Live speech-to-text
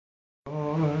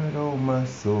my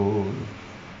soul,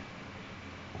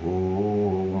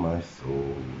 oh my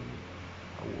soul,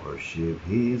 I worship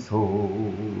his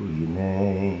holy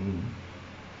name.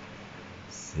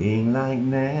 Sing like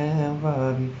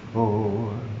never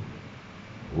before,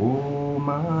 oh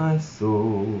my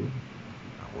soul,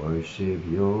 I worship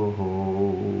your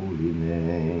holy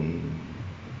name.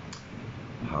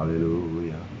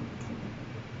 Hallelujah.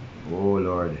 Oh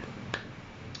Lord.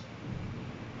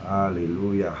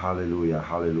 Hallelujah, hallelujah,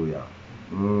 hallelujah.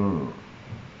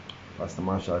 Pastor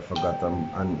Marshall, I forgot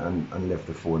and left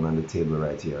the phone on the table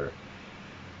right here.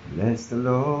 Bless the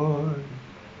Lord,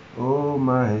 oh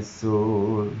my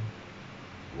soul,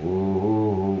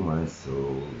 oh my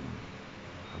soul.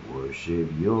 I worship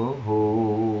your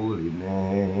holy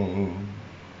name.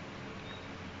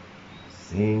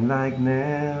 Sing like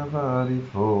never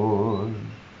before,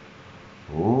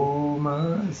 oh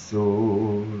my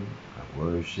soul. I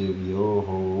worship your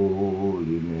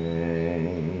holy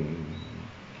name.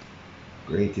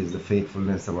 Great is the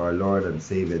faithfulness of our Lord and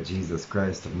Savior Jesus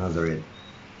Christ of Nazareth.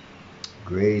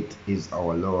 Great is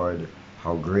our Lord.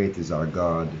 How great is our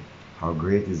God. How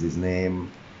great is his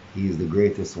name. He is the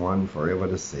greatest one, forever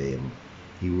the same.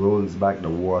 He rolls back the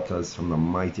waters from the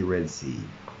mighty Red Sea.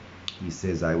 He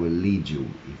says, I will lead you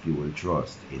if you will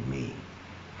trust in me.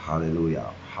 Hallelujah.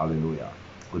 Hallelujah.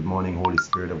 Good morning, Holy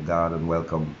Spirit of God, and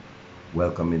welcome.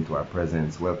 Welcome into our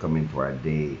presence. Welcome into our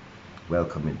day.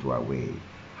 Welcome into our way.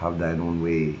 Have thine own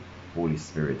way, Holy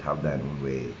Spirit. Have thine own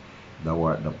way. Thou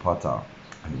art the potter,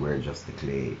 and we're just the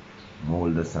clay.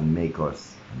 Mold us and make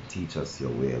us, and teach us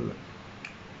your will.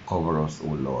 Cover us, O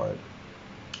Lord.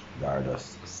 Guard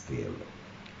us still.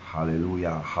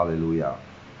 Hallelujah, hallelujah,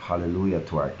 hallelujah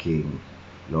to our King.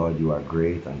 Lord, you are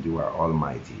great and you are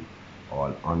almighty.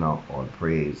 All honor, all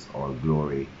praise, all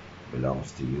glory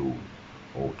belongs to you,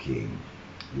 O King.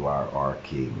 You are our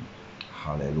King.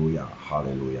 Hallelujah,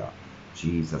 hallelujah.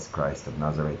 Jesus Christ of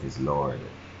Nazareth is Lord.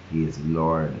 He is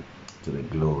Lord to the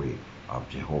glory of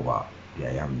Jehovah, the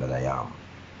I am that I am.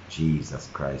 Jesus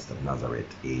Christ of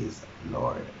Nazareth is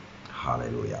Lord.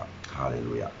 Hallelujah,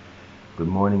 hallelujah. Good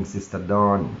morning, Sister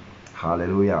Dawn.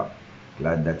 Hallelujah.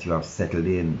 Glad that you have settled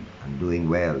in and doing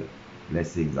well.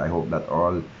 Blessings. I hope that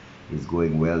all is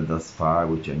going well thus far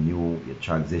with your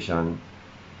transition.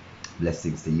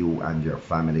 Blessings to you and your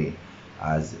family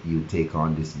as you take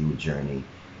on this new journey.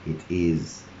 It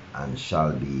is and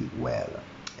shall be well.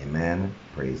 Amen.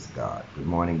 Praise God. Good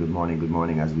morning, good morning, good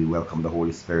morning. As we welcome the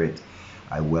Holy Spirit,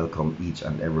 I welcome each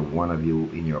and every one of you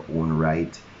in your own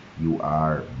right. You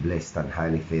are blessed and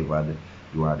highly favored.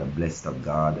 You are the blessed of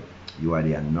God. You are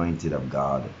the anointed of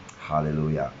God.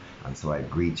 Hallelujah. And so I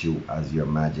greet you as your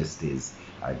majesties.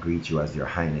 I greet you as your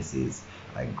highnesses.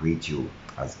 I greet you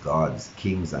as God's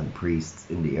kings and priests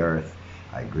in the earth.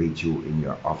 I greet you in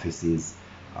your offices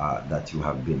that you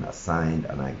have been assigned,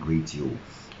 and I greet you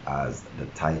as the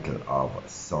title of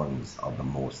sons of the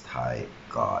Most High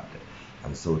God.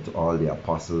 And so to all the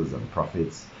apostles and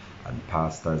prophets and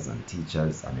pastors and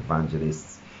teachers and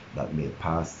evangelists that may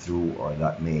pass through or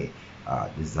that may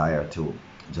desire to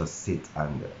just sit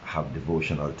and have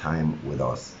devotional time with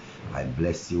us, I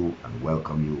bless you and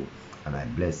welcome you, and I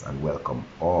bless and welcome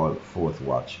all Fourth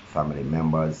Watch family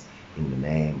members in the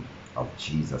name of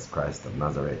Jesus Christ of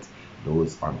Nazareth.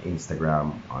 Those on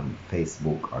Instagram, on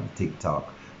Facebook, on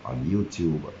TikTok, on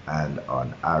YouTube, and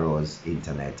on Arrows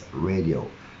Internet Radio,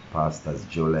 Pastors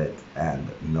Jolette and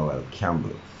Noel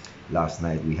Campbell. Last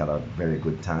night we had a very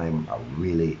good time, a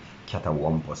really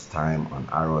catawampus time on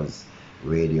Arrows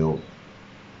Radio.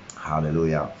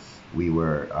 Hallelujah. We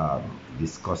were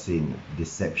discussing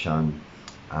deception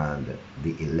and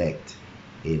the elect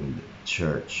in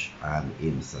church and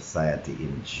in society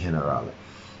in general.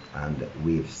 And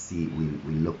we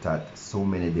looked at so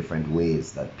many different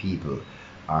ways that people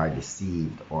are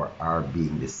deceived or are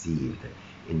being deceived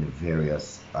in the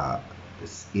various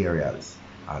areas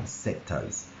and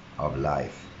sectors of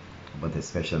life, but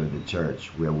especially the church,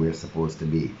 where we're supposed to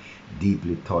be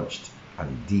deeply touched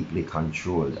and deeply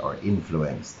controlled or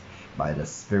influenced by the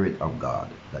Spirit of God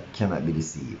that cannot be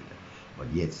deceived.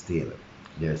 But yet still,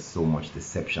 there's so much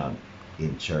deception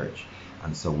in church.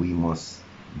 And so we must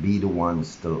be the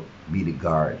ones to be the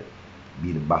guard,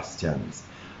 be the bastions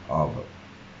of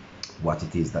what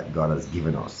it is that God has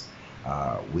given us.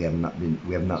 We have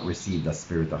not received a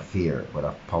spirit of fear, but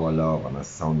of power, love, and a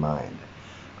sound mind.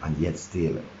 And yet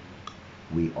still,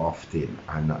 we often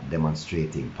are not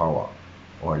demonstrating power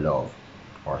or love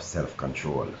or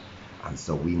self-control. And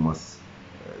so we must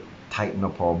tighten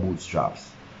up our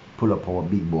bootstraps, pull up our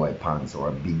big boy pants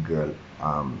or big girl,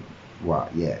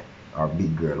 or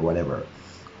big girl, whatever,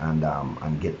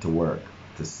 and get to work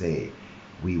to say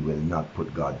we will not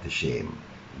put God to shame.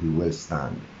 We will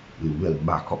stand. We will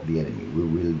back up the enemy. We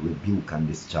will rebuke and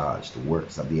discharge the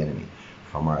works of the enemy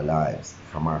from our lives,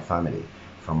 from our family,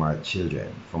 from our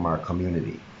children, from our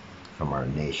community, from our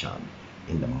nation,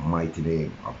 in the mighty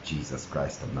name of Jesus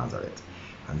Christ of Nazareth.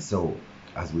 And so,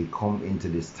 as we come into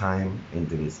this time,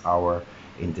 into this hour,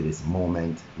 into this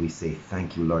moment, we say,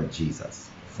 thank you, Lord Jesus.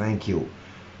 Thank you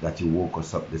that you woke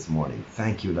us up this morning.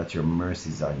 Thank you that your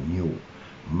mercies are new,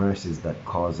 mercies that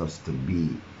cause us to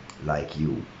be like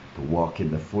you, to walk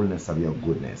in the fullness of your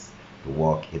goodness, to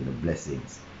walk in the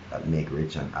blessings that make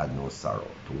rich and add no sorrow,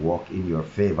 to walk in your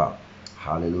favor.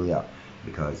 Hallelujah.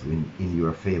 Because in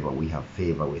your favor, we have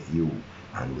favor with you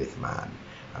and with man.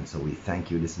 And so we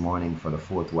thank you this morning for the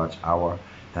Fourth Watch hour.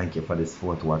 Thank you for this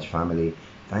Fourth Watch family.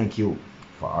 Thank you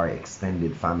for our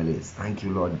extended families. Thank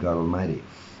you, Lord God Almighty,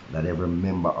 that every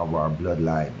member of our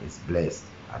bloodline is blessed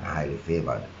and highly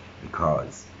favored,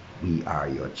 because we are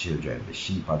your children, the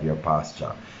sheep of your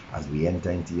pasture. As we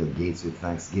enter into your gates with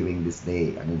thanksgiving this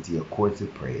day and into your courts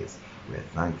with praise, we are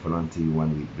thankful unto you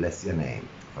and we bless your name.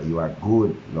 For you are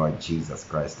good, Lord Jesus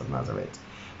Christ of Nazareth,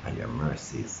 and your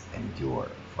mercies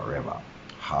endure forever.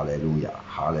 Hallelujah,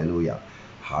 hallelujah,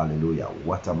 hallelujah.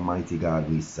 What a mighty God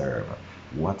we serve.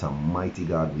 What a mighty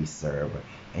God we serve.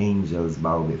 Angels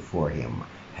bow before him.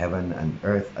 Heaven and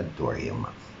earth adore him.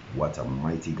 What a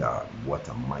mighty God, what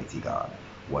a mighty God,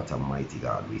 what a mighty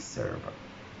God we serve.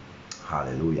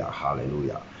 Hallelujah,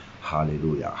 hallelujah,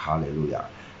 hallelujah, hallelujah.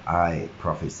 I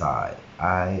prophesy,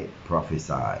 I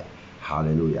prophesy.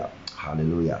 Hallelujah,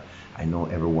 hallelujah. I know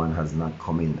everyone has not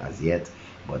come in as yet,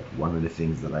 but one of the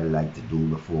things that I like to do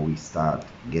before we start,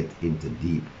 get into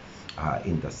deep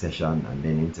intercession and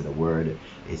then into the word,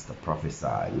 is to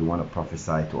prophesy. We want to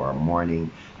prophesy to our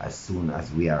morning as soon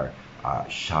as we are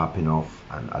sharp enough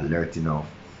and alert enough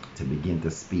to begin to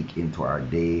speak into our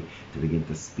day, to begin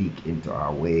to speak into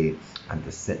our way, and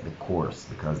to set the course,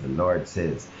 because the Lord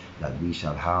says that we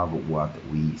shall have what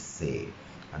we say.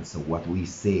 And so what we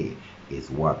say is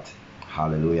what,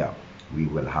 hallelujah, we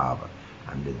will have.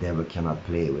 And the devil cannot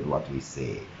play with what we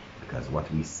say, because what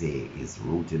we say is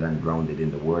rooted and grounded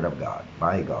in the word of God,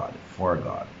 by God, for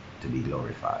God, to be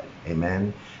glorified.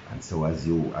 Amen. And so as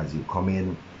you come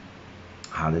in,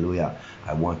 hallelujah,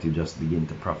 I want you to just begin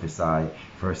to prophesy.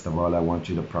 First of all, I want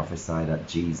you to prophesy that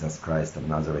Jesus Christ of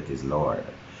Nazareth is Lord.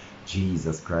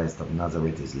 Jesus Christ of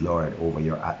Nazareth is Lord over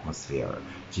your atmosphere.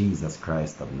 Jesus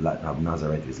Christ of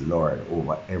Nazareth is Lord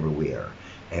over everywhere.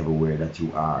 Everywhere that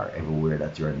you are, everywhere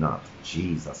that you're not.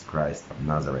 Jesus Christ of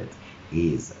Nazareth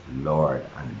is Lord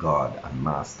and God and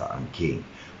Master and King.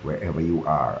 Wherever you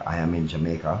are, I am in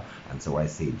Jamaica, and so I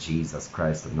say Jesus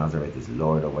Christ of Nazareth is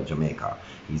Lord over Jamaica.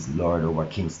 He's Lord over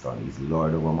Kingston. He's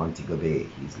Lord over Montego Bay.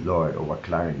 He's Lord over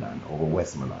Clarendon, over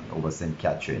Westmoreland, over St.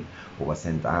 Catherine, over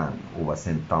St. Anne, over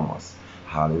St. Thomas.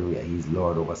 Hallelujah. He's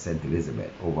Lord over St.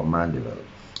 Elizabeth, over Mandeville.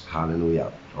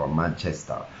 Hallelujah. Or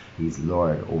Manchester. He's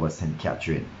Lord over St.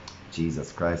 Catherine.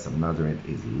 Jesus Christ of Nazareth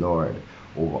is Lord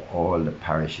over all the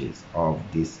parishes of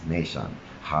this nation.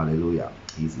 Hallelujah.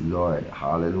 He's Lord.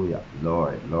 Hallelujah.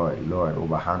 Lord, Lord, Lord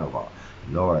over Hanover.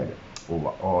 Lord over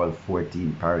all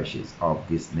 14 parishes of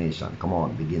this nation. Come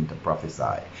on, begin to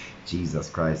prophesy. Jesus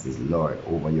Christ is Lord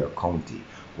over your county,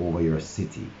 over your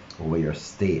city, over your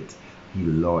state.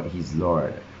 He's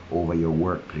Lord over your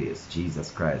workplace.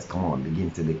 Jesus Christ, come on,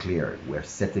 begin to declare. We're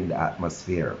setting the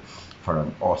atmosphere for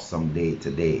an awesome day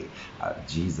today.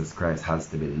 Jesus Christ has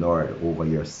to be Lord over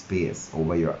your space,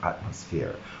 over your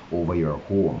atmosphere, over your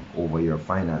home, over your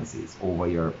finances, over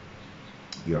your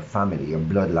family, your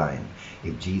bloodline.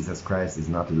 If Jesus Christ is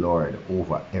not Lord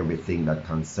over everything that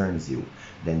concerns you,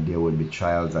 then there will be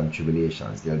trials and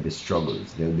tribulations. There will be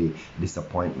struggles. There will be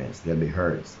disappointments. There will be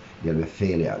hurts. There will be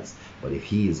failures. But if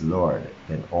he is Lord,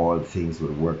 then all things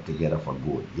will work together for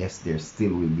good. Yes, there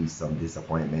still will be some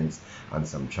disappointments and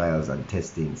some trials and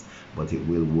testings, but it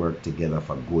will work together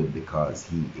for good because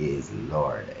he is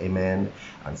Lord. Amen.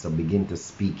 And so begin to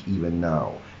speak even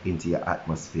now into your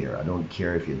atmosphere. I don't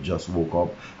care if you just woke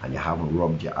up and you haven't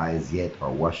rubbed your eyes yet or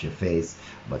washed your face,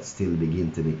 but still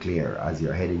begin to declare as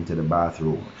you're heading to the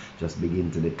bathroom. Just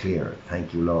begin to declare,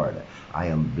 thank you, Lord. I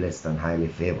am blessed and highly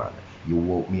favored. You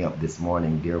woke me up this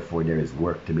morning, therefore there is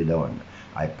work to be done.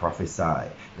 I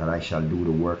prophesy that I shall do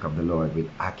the work of the Lord with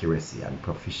accuracy and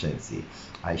proficiency.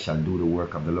 I shall do the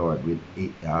work of the Lord with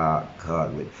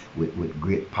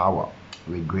great power.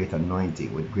 with great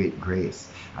anointing, with great grace.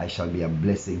 I shall be a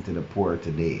blessing to the poor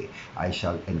today. I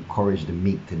shall encourage the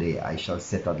meek today. I shall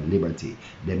set at liberty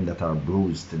them that are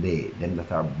bruised today, them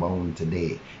that are bound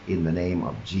today, in the name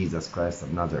of Jesus Christ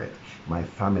of Nazareth. My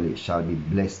family shall be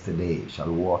blessed today,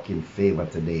 shall walk in favor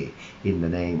today, in the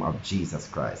name of Jesus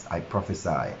Christ. I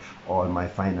prophesy all my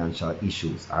financial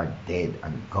issues are dead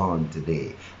and gone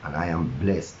today, and I am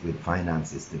blessed with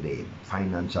finances today.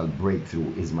 Financial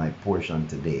breakthrough is my portion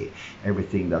today.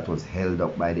 Everything that was held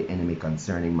up by the enemy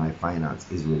concerning my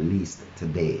finance is released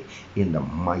today in the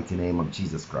mighty name of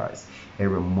Jesus Christ.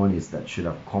 Every money that should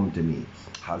have come to me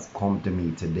has come to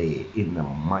me today in the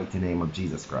mighty name of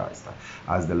Jesus Christ.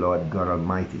 As the Lord God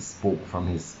Almighty spoke from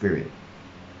his spirit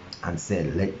and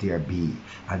said, let there be,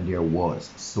 and there was.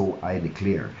 So I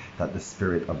declare that the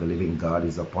Spirit of the living God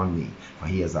is upon me, for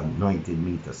he has anointed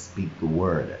me to speak the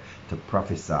word, to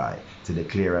prophesy, to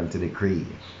declare and to decree,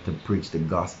 to preach the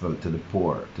gospel to the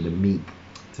poor, to the meek,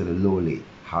 to the lowly.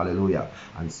 Hallelujah.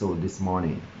 And so this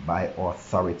morning, by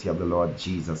authority of the Lord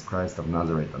Jesus Christ of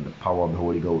Nazareth and the power of the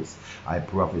Holy Ghost, I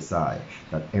prophesy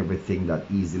that everything that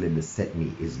easily beset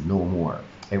me is no more.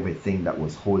 Everything that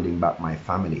was holding back my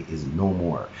family is no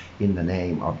more. In the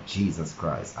name of Jesus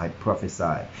Christ, I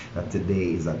prophesy that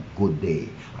today is a good day,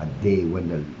 a day when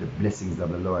the blessings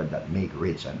of the Lord that make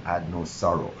rich and add no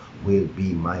sorrow will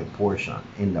be my portion.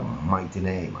 In the mighty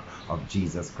name of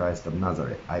Jesus Christ of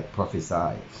Nazareth, I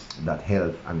prophesy that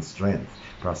health and strength,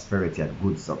 prosperity and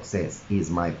good success is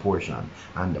my portion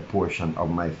and the portion of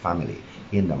my family.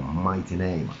 In the mighty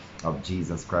name of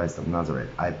Jesus Christ of Nazareth,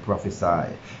 I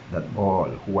prophesy that all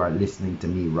who are listening to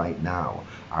me right now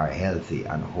are healthy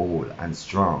and whole and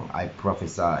strong. I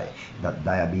prophesy that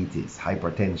diabetes,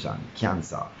 hypertension,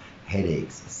 cancer,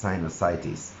 headaches,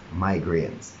 sinusitis,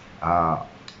 migraines,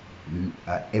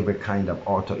 every kind of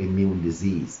autoimmune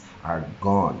disease are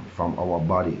gone from our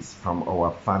bodies, from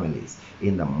our families,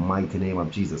 in the mighty name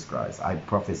of Jesus Christ. I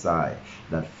prophesy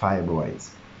that fibroids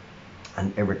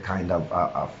and every kind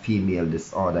of female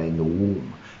disorder in the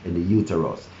womb, in the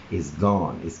uterus, is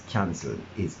gone, is cancelled,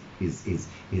 is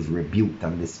rebuked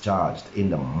and discharged in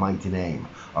the mighty name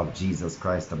of Jesus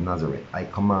Christ of Nazareth. I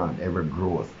command every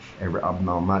growth, every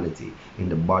abnormality in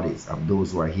the bodies of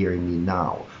those who are hearing me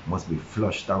now must be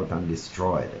flushed out and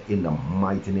destroyed in the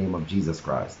mighty name of Jesus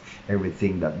Christ.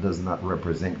 Everything that does not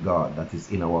represent God that is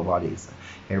in our bodies,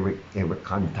 every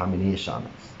contamination,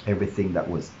 everything that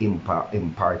was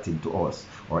imparted to us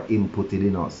or inputted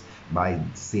in us by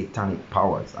satanic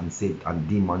powers and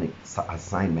demonic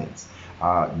assignments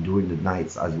during the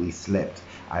nights as we slept,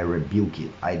 I rebuke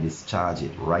it, I discharge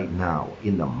it right now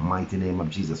in the mighty name of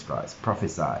Jesus Christ.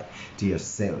 Prophesy to your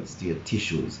cells, to your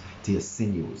tissues, to your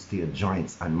sinews, to your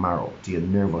joints and marrow, to your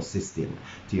nervous system,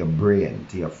 to your brain,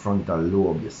 to your frontal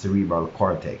lobe, your cerebral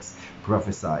cortex.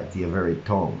 Prophesy to your very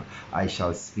tongue. I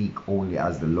shall speak only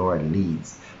as the Lord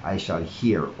leads. I shall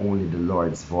hear only the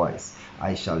Lord's voice.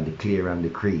 I shall declare and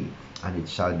decree, and it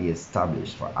shall be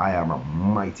established. For I am a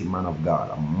mighty man of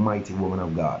God, a mighty woman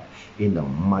of God, in the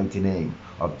mighty name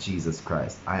of Jesus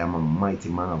Christ. I am a mighty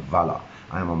man of valor.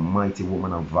 I am a mighty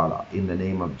woman of valor. In the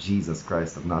name of Jesus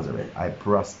Christ of Nazareth, I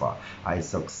prosper, I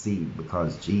succeed,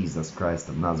 because Jesus Christ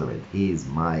of Nazareth is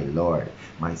my Lord,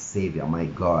 my Savior, my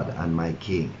God, and my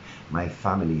King. My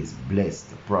family is blessed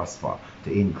to prosper,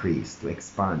 to increase, to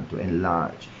expand, to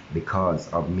enlarge because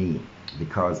of me,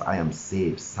 because I am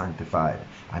saved, sanctified,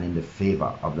 and in the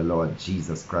favor of the Lord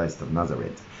Jesus Christ of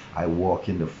Nazareth. I walk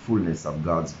in the fullness of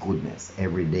God's goodness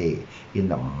every day in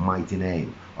the mighty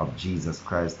name of Jesus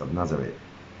Christ of Nazareth.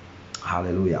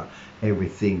 Hallelujah.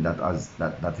 Everything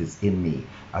that is in me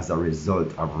as a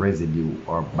result of residue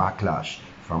or backlash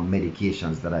from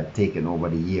medications that I've taken over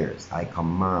the years, I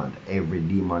command every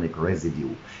demonic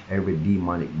residue, every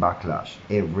demonic backlash,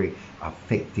 every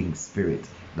affecting spirit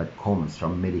that comes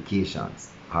from medications,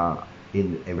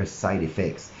 in every side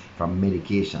effects from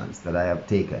medications that I have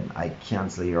taken, I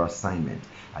cancel your assignment.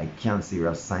 I cancel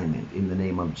your assignment in the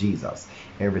name of Jesus.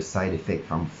 Every side effect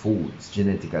from foods,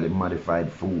 genetically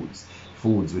modified foods,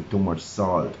 foods with too much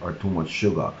salt or too much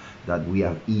sugar that we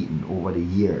have eaten over the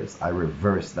years, I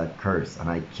reverse that curse and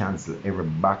I cancel every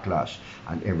backlash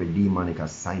and every demonic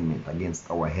assignment against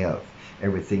our health.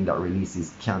 Everything that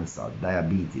releases cancer,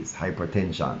 diabetes,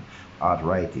 hypertension,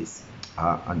 arthritis,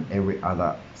 and every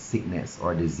other sickness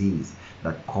or disease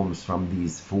that comes from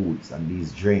these foods and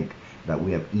these drinks that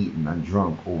we have eaten and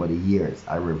drunk over the years.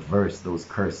 I reverse those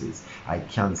curses. I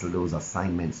cancel those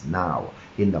assignments now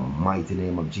in the mighty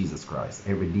name of Jesus Christ.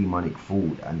 Every demonic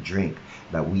food and drink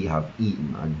that we have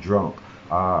eaten and drunk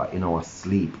in our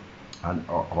sleep, and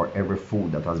or every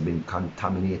food that has been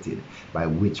contaminated by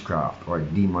witchcraft or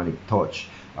demonic touch.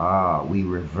 We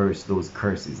reverse those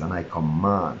curses, and I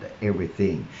command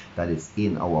everything that is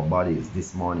in our bodies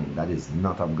this morning that is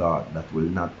not of God, that will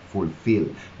not fulfill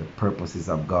the purposes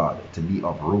of God, to be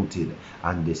uprooted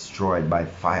and destroyed by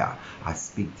fire. I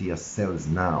speak to your cells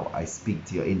now. I speak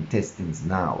to your intestines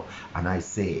now. And I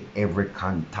say every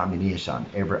contamination,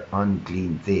 every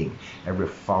unclean thing, every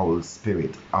foul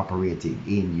spirit operating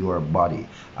in your body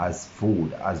as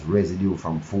food, as residue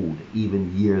from food,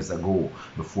 even years ago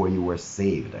before you were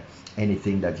saved.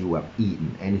 Anything that you have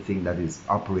eaten, anything that is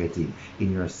operating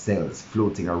in your cells,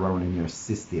 floating around in your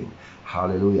system,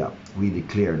 hallelujah, we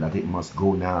declare that it must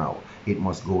go now. It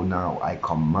must go now. I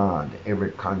command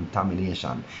every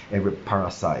contamination, every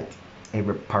parasite,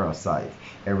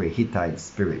 every Hittite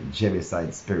spirit,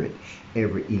 Jebusite spirit,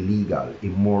 every illegal,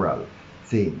 immoral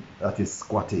thing that is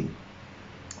squatting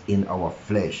in our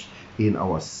flesh, in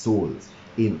our souls,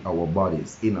 in our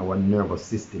bodies, in our nervous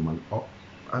system, and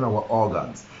our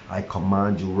organs. I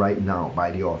command you right now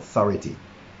by the authority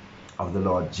of the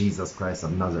Lord Jesus Christ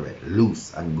of Nazareth,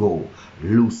 loose and go,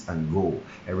 loose and go.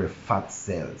 Every fat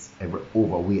cells, every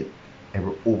overweight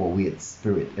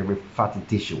spirit, every fatty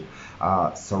tissue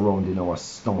surrounding our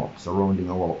stomach,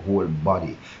 surrounding our whole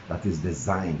body, that is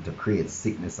designed to create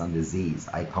sickness and disease.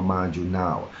 I command you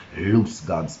now, loose,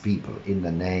 God's people, in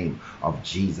the name of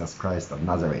Jesus Christ of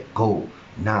Nazareth. Go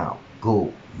now,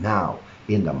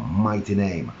 in the mighty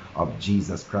name of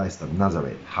Jesus Christ of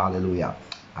Nazareth. Hallelujah.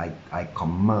 I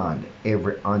command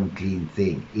every unclean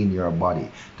thing in your body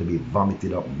to be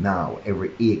vomited up now.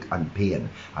 Every ache and pain,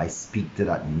 I speak to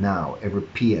that now. Every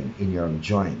pain in your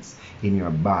joints, in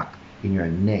your back, in your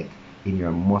neck, in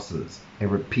your muscles,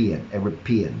 every pain,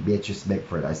 Beatrice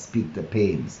Beckford, I speak the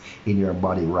pains in your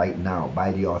body right now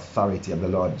by the authority of the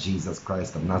Lord Jesus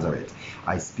Christ of Nazareth.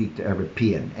 I speak to every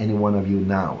pain. Any one of you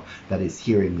now that is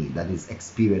hearing me, that is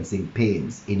experiencing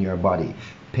pains in your body,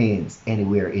 pains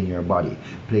anywhere in your body,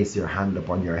 place your hand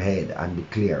upon your head and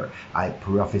declare, I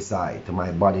prophesy to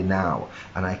my body now,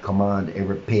 and I command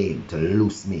every pain to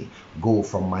loose me. Go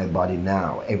from my body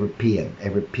now. Every pain,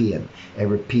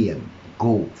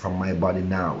 go from my body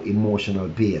now. Emotional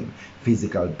pain,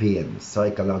 physical pain,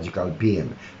 psychological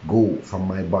pain, go from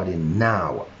my body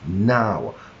now.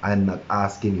 I'm not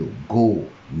asking you, go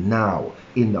now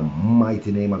in the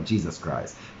mighty name of Jesus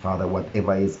Christ. Father,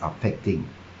 whatever is affecting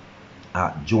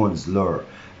Jones Lure,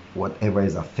 whatever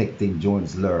is affecting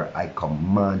Jones Lure, I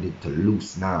command it to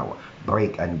loose now.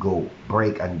 Break and go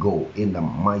in the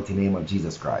mighty name of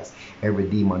Jesus Christ. Every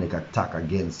demonic attack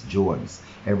against Jones,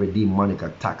 every demonic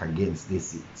attack against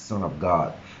this Son of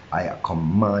God, I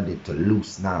command it to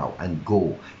loose now and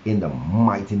go in the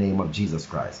mighty name of Jesus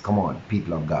Christ. Come on,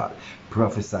 people of God,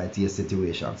 prophesy to your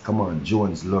situations. Come on,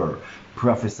 Jones Lure,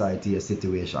 prophesy to your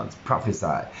situations.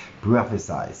 Prophesy.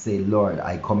 Say, Lord,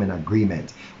 I come in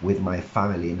agreement with my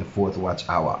family in the fourth watch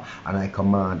hour, and I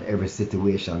command every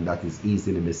situation that is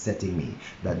easily besetting me,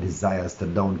 that desires to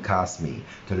downcast me,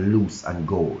 to loose and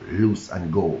go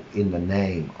in the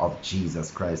name of Jesus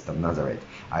Christ of Nazareth.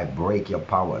 I break your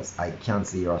powers. I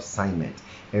cancel your assignment.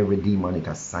 Every demonic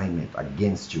assignment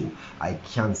against you, I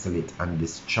cancel it and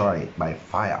destroy it by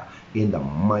fire in the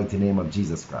mighty name of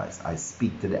Jesus Christ. I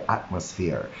speak to the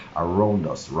atmosphere around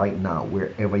us right now,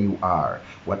 wherever you are,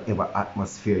 whatever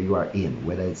atmosphere you are in,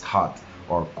 whether it's hot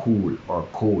or cool or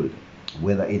cold,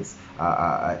 whether it's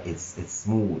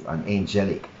smooth and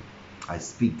angelic. I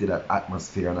speak to that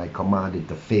atmosphere and I command it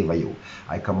to favor you.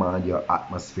 I command your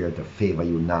atmosphere to favor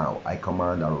you now. I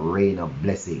command a rain of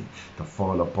blessing to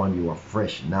fall upon you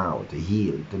afresh now, to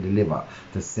heal, to deliver,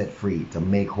 to set free, to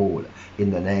make whole in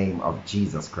the name of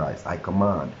Jesus Christ. I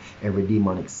command every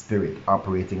demonic spirit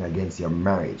operating against your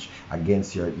marriage,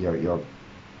 against your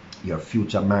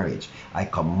future marriage. I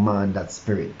command that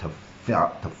spirit to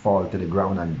fall to the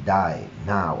ground and die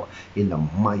now in the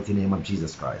mighty name of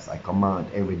Jesus Christ. I command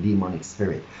every demonic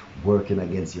spirit working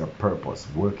against your purpose,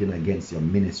 working against your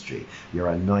ministry, your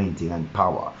anointing and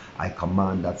power. I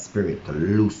command that spirit to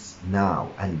loose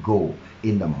now and go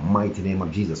in the mighty name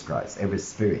of Jesus Christ. Every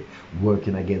spirit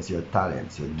working against your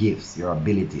talents, your gifts, your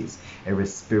abilities, every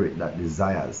spirit that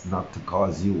desires not to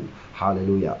cause you,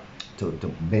 hallelujah, to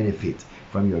benefit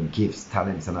from your gifts,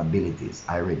 talents, and abilities,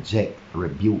 I reject,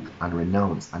 rebuke, and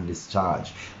renounce and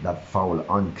discharge that foul,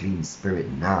 unclean spirit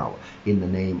now in the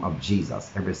name of Jesus.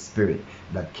 Every spirit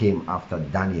that came after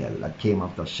Daniel, that came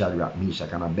after Shadrach,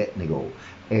 Meshach, and Abednego,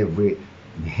 every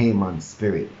Haman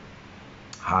spirit,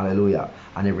 hallelujah,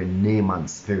 and every Naaman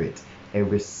spirit,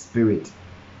 every spirit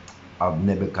of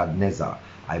Nebuchadnezzar,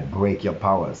 I break your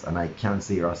powers and I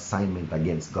cancel your assignment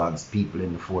against God's people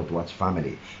in the Fourth Watch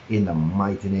family. In the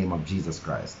mighty name of Jesus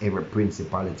Christ, every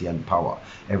principality and power,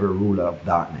 every ruler of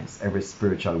darkness, every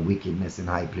spiritual wickedness in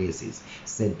high places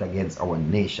sent against our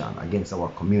nation, against our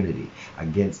community,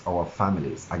 against our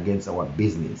families, against our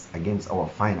business, against our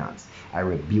finance, I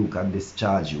rebuke and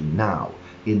discharge you now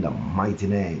in the mighty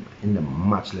name, in the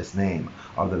matchless name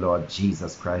of the Lord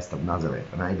Jesus Christ of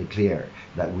Nazareth. And I declare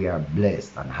that we are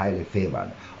blessed and highly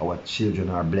favored. Our children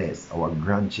are blessed. Our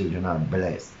grandchildren are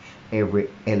blessed. Every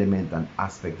element and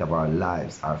aspect of our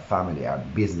lives, our family, our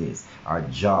business, our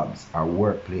jobs, our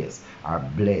workplace are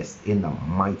blessed in the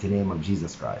mighty name of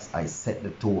Jesus Christ. I set the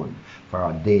tone for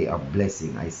our day of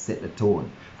blessing. I set the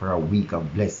tone for a week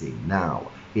of blessing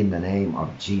now in the name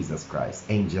of Jesus Christ.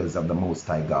 Angels of the Most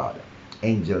High God,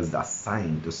 angels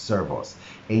assigned to serve us,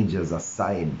 angels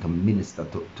assigned to minister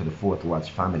to the Fourth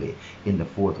Watch family in the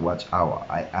Fourth Watch hour.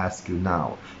 I ask you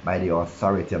now, by the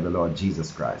authority of the Lord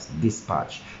Jesus Christ,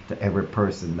 dispatch to every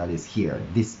person that is here,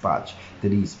 dispatch to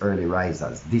these early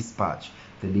risers, dispatch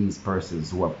to these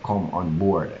persons who have come on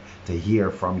board to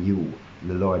hear from you,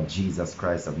 the Lord Jesus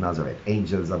Christ of Nazareth.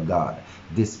 Angels of God,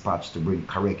 dispatch to bring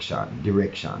correction,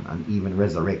 direction, and even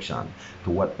resurrection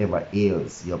to whatever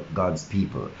ails your God's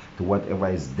people, to whatever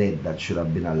is dead that should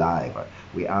have been alive.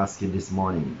 We ask you this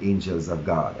morning, angels of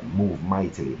God, move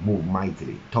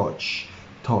mightily, touch,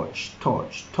 touch,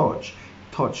 touch, touch.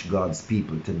 Touch God's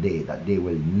people today, that they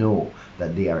will know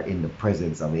that they are in the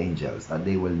presence of angels, that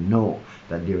they will know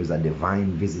that there is a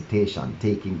divine visitation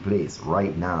taking place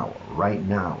right now,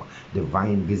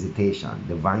 divine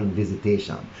visitation,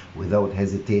 without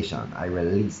hesitation. I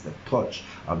release the touch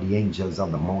of the angels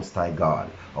of the Most High God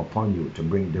upon you to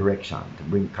bring direction, to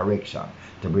bring correction,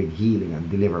 to bring healing and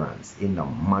deliverance in the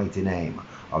mighty name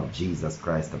of Jesus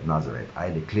Christ of Nazareth. I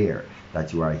declare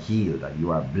that you are healed and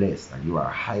you are blessed and you are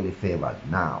highly favored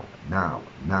now,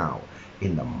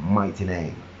 in the mighty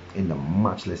name, in the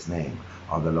matchless name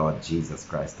of the Lord Jesus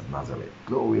Christ of Nazareth.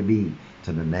 Glory be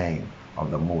to the name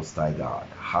of the Most High God.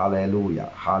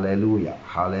 Hallelujah, hallelujah,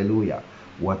 hallelujah.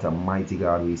 What a mighty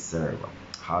God we serve.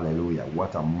 Hallelujah,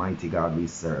 what a mighty God we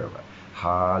serve.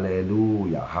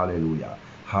 Hallelujah, hallelujah,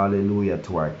 hallelujah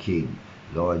to our King.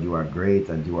 Lord, you are great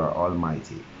and you are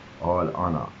almighty. All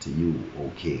honor to you,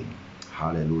 O King.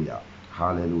 Hallelujah,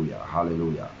 hallelujah,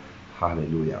 hallelujah,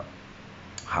 hallelujah,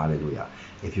 hallelujah.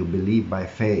 If you believe by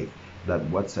faith that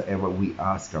whatsoever we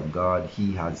ask of God,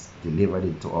 He has delivered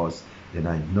it to us, then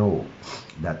I know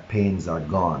that pains are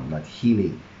gone, that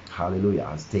healing, hallelujah,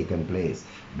 has taken place.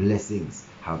 Blessings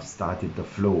have started to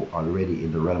flow already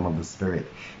in the realm of the Spirit.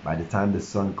 By the time the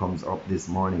sun comes up this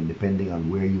morning, depending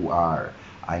on where you are,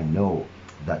 I know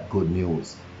that good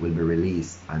news will be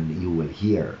released and you will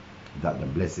hear that the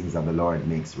blessings of the Lord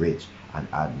makes rich and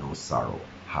add no sorrow.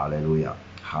 Hallelujah,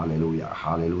 hallelujah,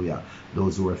 hallelujah.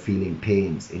 Those who are feeling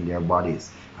pains in their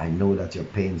bodies, I know that your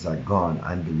pains are gone.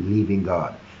 I'm believing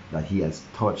God that He has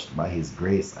touched by His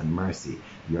grace and mercy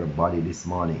your body this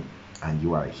morning, and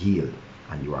you are healed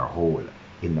and you are whole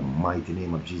in the mighty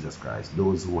name of Jesus Christ.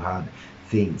 Those who had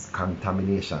things,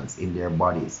 contaminations in their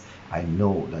bodies, I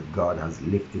know that God has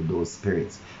lifted those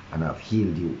spirits and have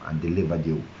healed you and delivered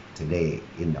you today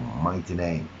in the mighty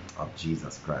name of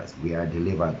Jesus Christ. We are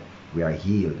delivered, we are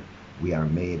healed, we are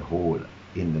made whole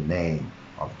in the name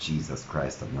of Jesus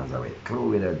Christ of Nazareth.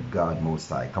 Glory to God Most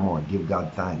High. Come on, give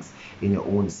God thanks in your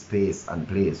own space and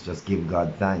place. Just give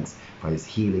God thanks for His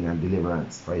healing and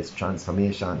deliverance, for His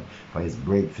transformation, for His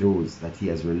breakthroughs that He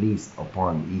has released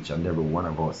upon each and every one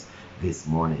of us this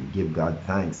morning. Give God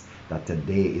thanks that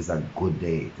today is a good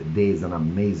day. Today is an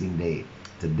amazing day.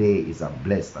 Today is a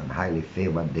blessed and highly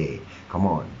favored day. Come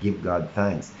on, give God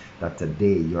thanks that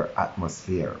today your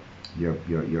atmosphere,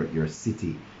 your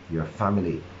city, your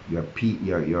family, your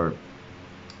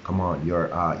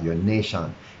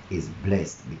nation is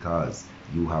blessed because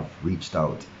you have reached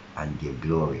out and give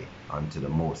glory unto the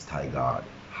Most High God.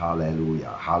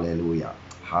 Hallelujah, hallelujah,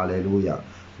 hallelujah.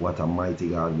 What a mighty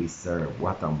God we serve.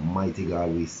 What a mighty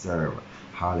God we serve.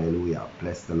 Hallelujah.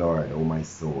 Bless the Lord, O my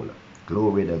soul.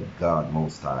 Glory to God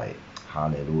Most High.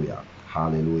 Hallelujah,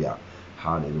 hallelujah,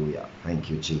 hallelujah. Thank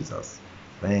you, Jesus.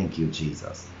 Thank you,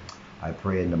 Jesus. I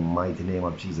pray in the mighty name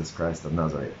of Jesus Christ of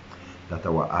Nazareth that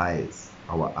our eyes,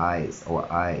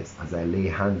 as I lay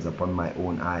hands upon my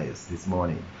own eyes this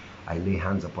morning, I lay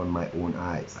hands upon my own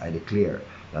eyes. I declare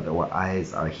that our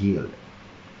eyes are healed.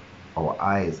 Our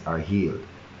eyes are healed.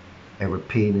 Every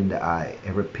pain in the eye,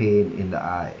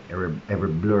 every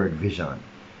blurred vision,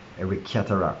 every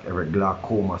cataract, every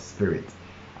glaucoma spirit,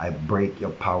 I break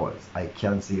your powers. I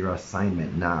cancel your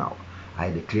assignment now. I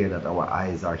declare that our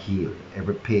eyes are healed.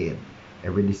 Every pain,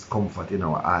 Every discomfort in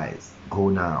our eyes, go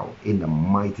now in the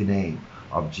mighty name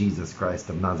of Jesus Christ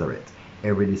of Nazareth.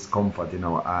 Every discomfort in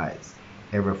our eyes,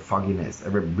 every fogginess,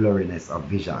 every blurriness of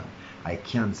vision, I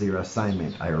cancel your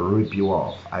assignment. I rip you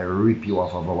off. I rip you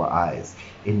off of our eyes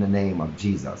in the name of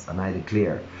Jesus. And I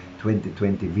declare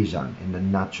 2020 vision in the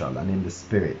natural and in the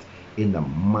spirit in the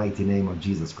mighty name of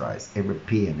Jesus Christ. Every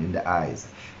pain in the eyes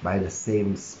by the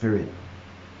same spirit,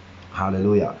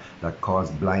 hallelujah, that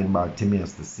caused blind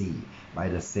Bartimaeus to see, by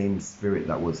the same spirit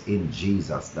that was in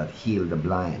Jesus that healed the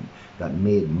blind, that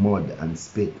made mud and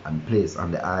spit and placed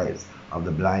on the eyes of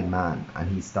the blind man, and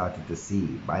he started to see.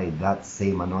 By that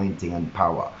same anointing and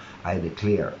power, I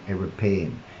declare every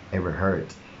pain, every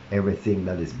hurt, everything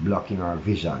that is blocking our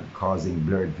vision, causing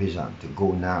blurred vision, to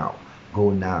go now, go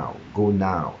now, go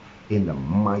now, in the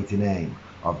mighty name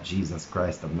of Jesus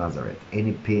Christ of Nazareth.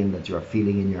 Any pain that you are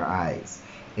feeling in your eyes,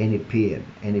 any pain,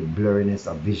 any blurriness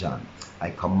of vision, I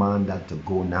command that to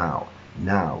go now,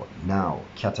 now, now.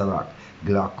 Cataract,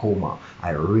 glaucoma,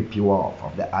 I rip you off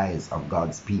of the eyes of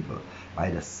God's people by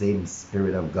the same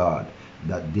Spirit of God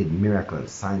that did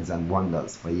miracles, signs and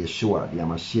wonders for Yeshua, the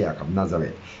Mashiach of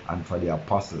Nazareth, and for the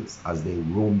apostles as they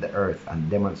roamed the earth and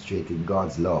demonstrated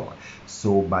God's love.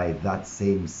 So by that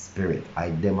same Spirit,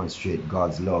 I demonstrate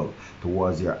God's love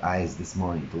towards your eyes this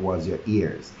morning, towards your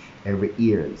ears. Every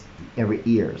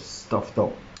ear stuffed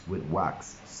up with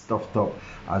wax, stuffed up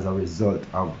as a result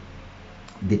of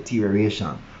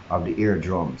deterioration of the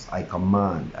eardrums. I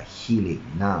command a healing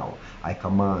now. I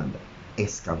command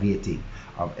excavating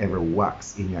of every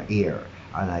wax in your ear,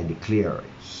 and I declare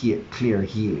clear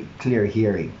healing, clear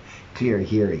hearing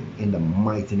in the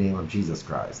mighty name of Jesus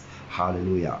Christ.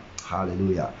 Hallelujah,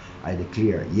 hallelujah. I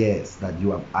declare, yes, that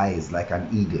you have eyes like an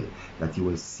eagle, that you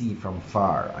will see from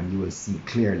far and you will see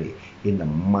clearly in the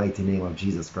mighty name of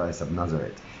Jesus Christ of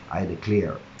Nazareth. I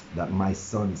declare that my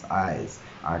son's eyes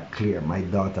are clear, my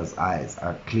daughter's eyes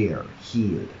are clear,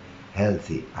 healed,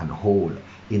 healthy, and whole.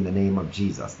 In the name of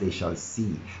Jesus, they shall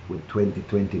see with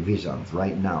 2020 visions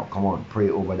right now. Come on, pray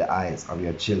over the eyes of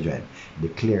your children.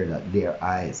 Declare that their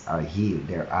eyes are healed,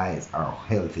 their eyes are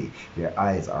healthy, their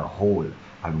eyes are whole,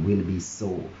 and will be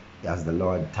so as the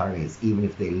Lord tarries. Even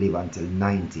if they live until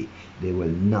 90, they will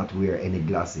not wear any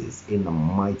glasses. In the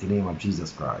mighty name of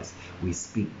Jesus Christ, we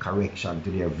speak correction to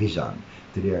their vision,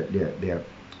 to their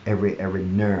every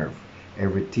nerve,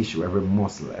 every tissue, every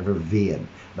muscle, every vein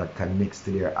that connects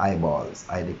to their eyeballs.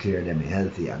 I declare them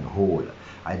healthy and whole.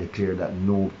 I declare that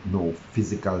no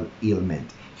physical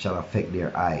ailment shall affect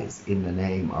their eyes. In the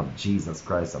name of Jesus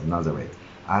Christ of Nazareth,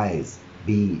 eyes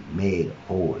be made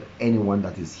whole. Anyone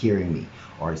that is hearing me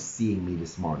or seeing me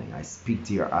this morning, I speak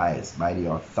to your eyes by the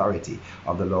authority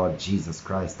of the Lord Jesus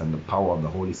Christ and the power of the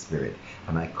Holy Spirit,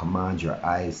 and I command your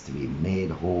eyes to be made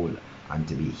whole and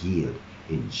to be healed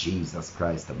in Jesus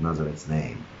Christ of Nazareth's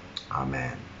name.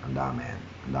 Amen and amen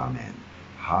and amen.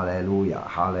 Hallelujah,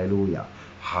 hallelujah,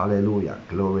 hallelujah.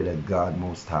 Glory to God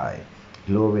Most High.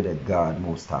 Glory to God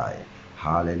Most High.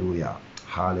 Hallelujah,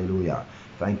 hallelujah.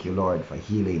 Thank you, Lord, for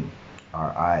healing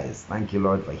our eyes. Thank you,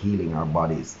 Lord, for healing our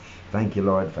bodies. Thank you,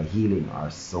 Lord, for healing our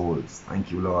souls.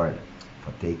 Thank you, Lord,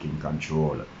 for taking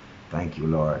control. Thank you,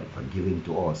 Lord, for giving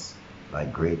to us thy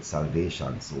great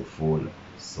salvation, so full,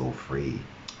 so free.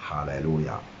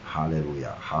 Hallelujah,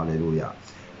 hallelujah, hallelujah.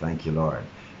 Thank you, Lord.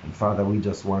 And Father, we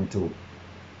just want to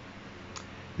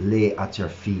lay at your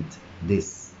feet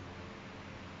this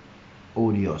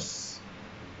odious,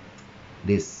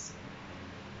 this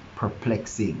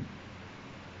perplexing,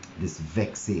 this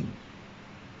vexing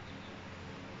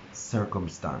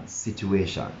circumstance,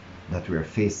 situation that we are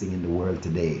facing in the world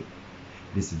today.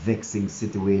 This vexing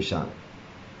situation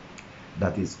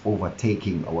that is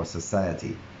overtaking our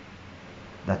society,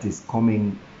 that is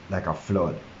coming like a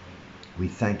flood. We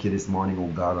thank you this morning, O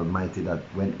God Almighty, that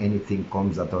when anything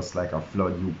comes at us like a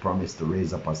flood, you promise to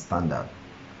raise up a standard.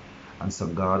 And so,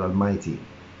 God Almighty,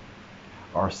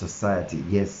 our society,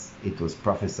 yes, it was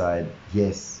prophesied,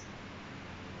 yes,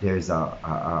 there's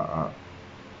a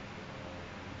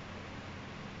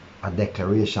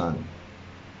declaration,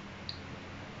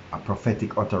 a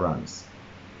prophetic utterance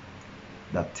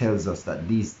that tells us that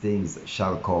these things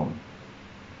shall come.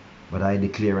 But I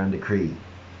declare and decree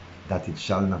that it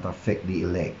shall not affect the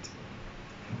elect.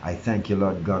 I thank you,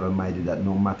 Lord God Almighty, that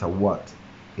no matter what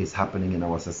is happening in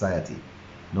our society,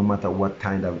 no matter what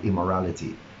kind of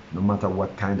immorality, no matter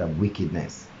what kind of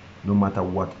wickedness, no matter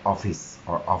what office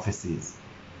or offices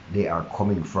they are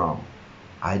coming from,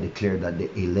 I declare that the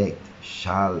elect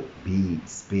shall be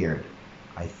spared.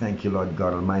 I thank you, Lord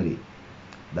God Almighty,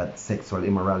 that sexual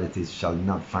immoralities shall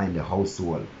not find the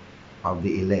household of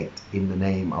the elect in the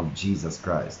name of Jesus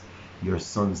Christ. Your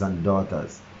sons and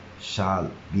daughters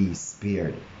shall be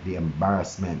spared the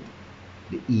embarrassment,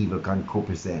 the evil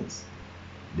concupiscence,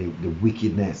 the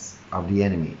wickedness of the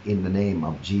enemy. In the name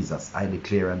of Jesus, I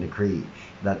declare and decree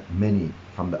that many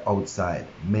from the outside,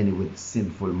 many with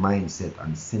sinful mindset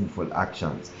and sinful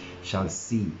actions, shall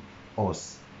see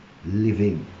us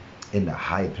living in the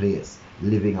high place,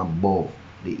 living above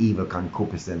the evil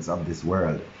concupiscence of this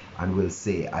world, and will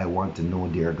say, I want to know,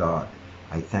 dear God.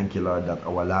 I thank you, Lord, that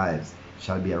our lives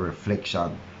shall be a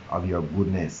reflection of your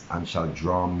goodness and shall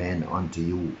draw men unto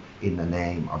you in the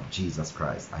name of Jesus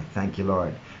Christ. I thank you,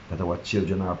 Lord, that our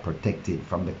children are protected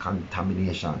from the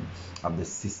contamination of the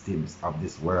systems of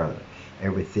this world.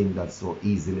 Everything that so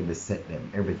easily beset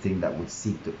them, everything that would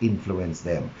seek to influence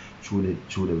them through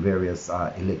the various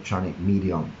electronic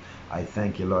medium. I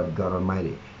thank you, Lord God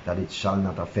Almighty, that it shall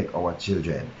not affect our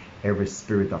children. Every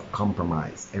spirit of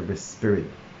compromise, every spirit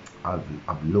of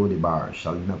Lodibar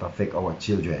shall not affect our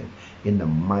children in the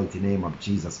mighty name of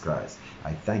Jesus Christ.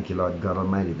 I thank you, Lord God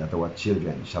Almighty, that our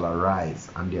children shall arise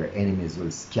and their enemies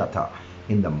will scatter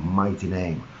in the mighty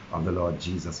name of the Lord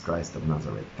Jesus Christ of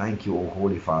Nazareth. Thank you, O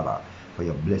Holy Father, for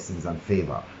your blessings and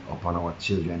favor upon our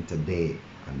children today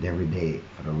and every day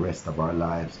for the rest of our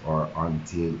lives or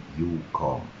until you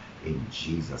come. In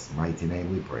Jesus' mighty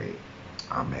name we pray.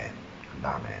 Amen and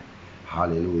amen.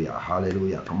 Hallelujah.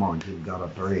 Hallelujah. Come on, give God a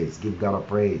praise. Give God a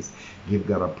praise. Give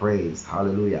God a praise.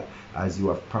 Hallelujah. As you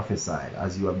have prophesied,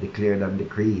 as you have declared and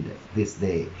decreed this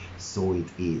day, so it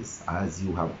is. As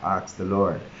you have asked the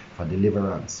Lord for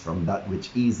deliverance from that which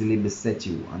easily beset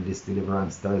you on this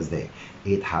Deliverance Thursday,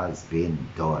 it has been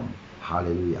done.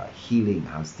 Hallelujah. Healing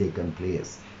has taken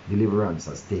place. Deliverance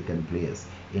has taken place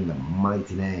in the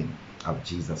mighty name of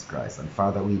Jesus Christ. And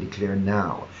Father, we declare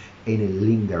now any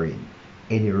lingering,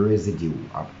 any residue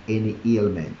of any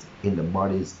ailment in the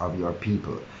bodies of your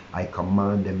people, I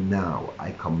command them now.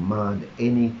 I command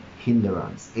any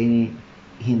hindrance, any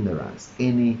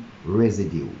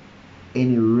residue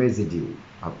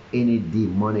of any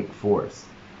demonic force,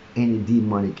 any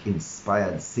demonic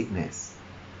inspired sickness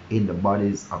in the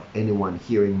bodies of anyone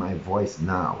hearing my voice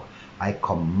now. I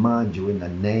command you in the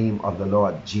name of the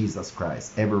Lord Jesus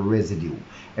Christ, every residue,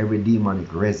 every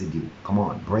demonic residue, come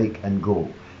on, break and go.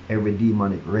 Every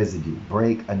demonic residue,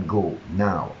 break and go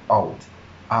now,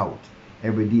 out.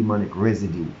 Every demonic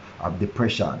residue of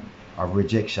depression, of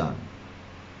rejection,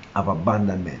 of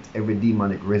abandonment, every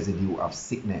demonic residue of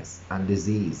sickness and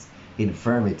disease,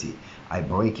 infirmity, I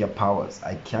break your powers.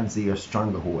 I cancel your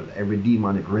stronghold. Every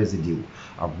demonic residue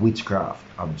of witchcraft,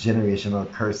 of generational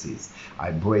curses,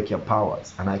 I break your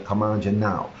powers. And I command you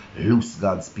now, loose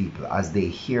God's people as they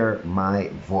hear my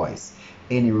voice.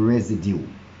 Any residue,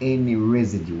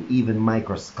 even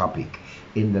microscopic,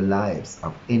 in the lives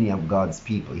of any of God's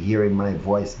people hearing my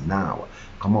voice now.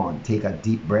 Come on, take a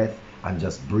deep breath and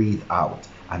just breathe out.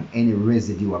 And any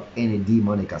residue of any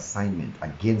demonic assignment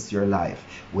against your life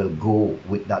will go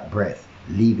with that breath,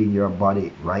 leaving your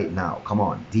body right now. Come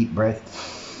on, deep breath.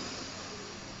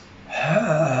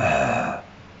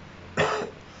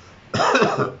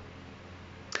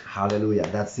 Hallelujah.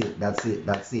 That's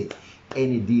it.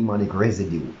 Any demonic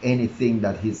residue, anything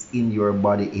that is in your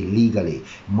body illegally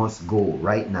must go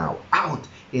right now out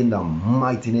in the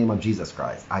mighty name of Jesus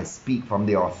Christ. I speak from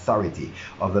the authority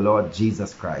of the Lord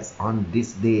Jesus Christ on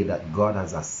this day that God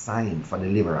has assigned for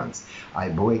deliverance. I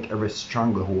break every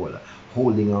stranglehold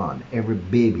holding on, every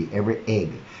baby, every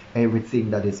egg,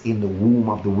 everything that is in the womb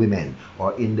of the women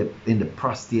or in the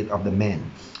prostate of the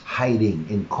men, hiding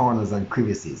in corners and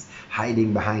crevices,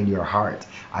 hiding behind your heart.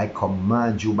 I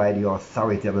command you by the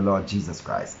authority of the Lord Jesus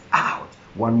Christ, out.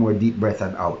 One more deep breath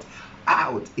and out.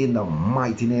 Out in the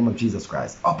mighty name of Jesus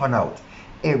Christ. Up and out.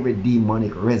 Every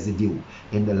demonic residue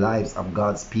in the lives of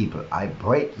God's people, I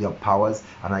break your powers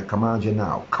and I command you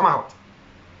now, come out.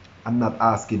 I'm not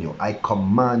asking you. I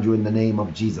command you in the name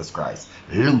of Jesus Christ.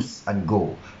 Loose and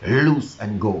go. Loose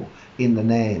and go. In the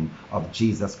name of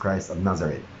Jesus Christ of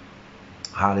Nazareth.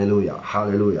 Hallelujah.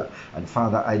 Hallelujah. And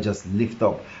Father, I just lift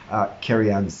up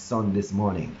Carrie Ann's son this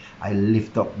morning. I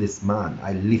lift up this man.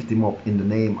 I lift him up in the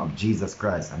name of Jesus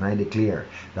Christ. And I declare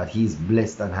that he's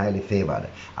blessed and highly favored.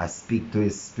 I speak to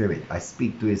his spirit. I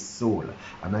speak to his soul.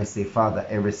 And I say, Father,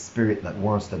 every spirit that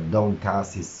wants to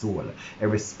downcast his soul,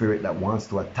 every spirit that wants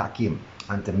to attack him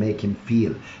and to make him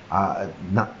feel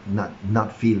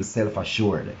not feel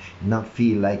self-assured, not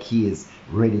feel like he is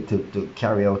ready to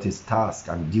carry out his task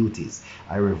and duties,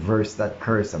 I reverse that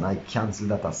curse and I cancel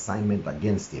that assignment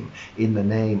against him in the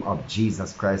name of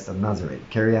Jesus Christ of Nazareth.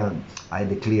 Carry on. I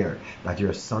declare that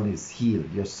your son is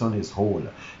healed, your son is whole.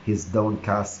 His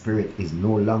downcast spirit is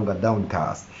no longer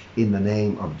downcast in the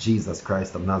name of Jesus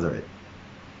Christ of Nazareth.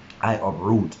 I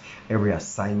uproot every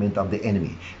assignment of the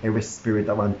enemy, every spirit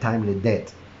of untimely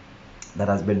death that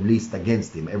has been released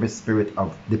against him, every spirit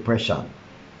of depression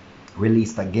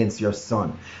released against your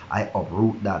son. I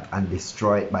uproot that and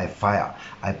destroy it by fire.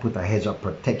 I put a hedge of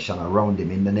protection around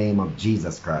him in the name of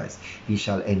Jesus Christ. He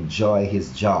shall enjoy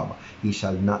his job. He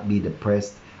shall not be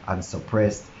depressed and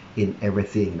suppressed in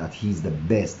everything, that he's the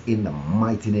best in the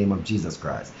mighty name of Jesus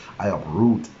Christ. I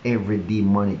uproot every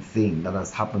demonic thing that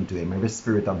has happened to him, every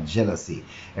spirit of jealousy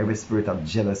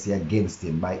against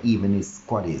him by even his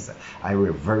squaddies. I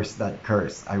reverse that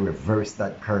curse. I reverse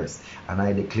that curse. And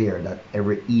I declare that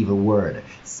every evil word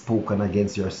spoken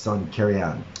against your son,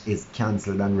 Kerryon, is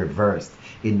cancelled and reversed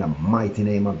in the mighty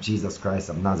name of Jesus Christ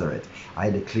of Nazareth.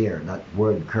 I declare that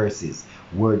word curses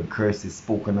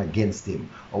spoken against him,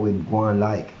 or him going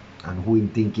like, and who him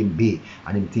thinking be,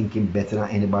 and him thinking better than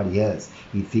anybody else.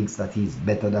 He thinks that he's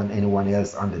better than anyone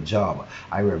else on the job.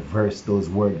 I reverse those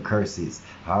word curses.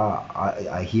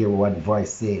 I hear one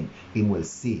voice saying, him will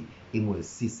see,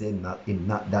 saying that him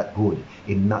not that good,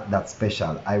 him not that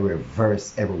special. I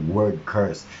reverse every word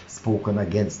curse spoken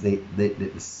against the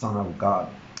Son of God,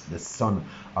 the son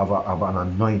of an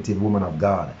anointed woman of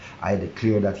God. I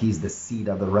declare that he's the seed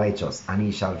of the righteous, and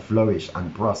he shall flourish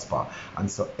and prosper.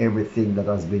 And so everything that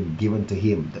has been given to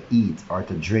him to eat or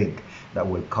to drink that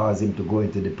will cause him to go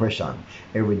into depression,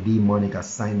 every demonic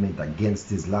assignment against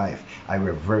his life, I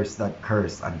reverse that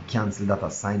curse and cancel that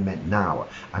assignment now.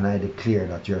 And I declare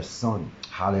that your son,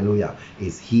 hallelujah,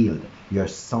 is healed. Your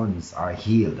sons are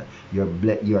healed.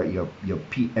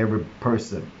 Every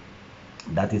person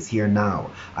that is here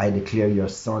now, I declare your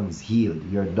sons healed,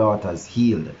 your daughters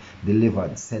healed,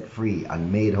 delivered, set free,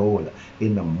 and made whole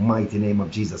in the mighty name of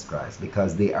Jesus Christ,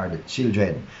 because they are the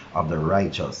children of the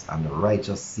righteous, and the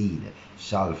righteous seed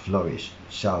shall flourish,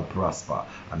 shall prosper.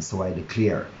 And so I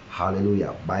declare,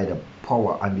 hallelujah, by the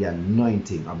power and the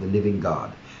anointing of the living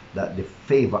God, that the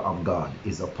favor of God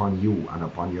is upon you and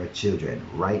upon your children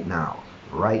right now,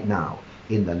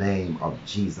 in the name of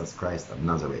Jesus Christ of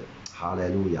Nazareth.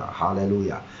 Hallelujah,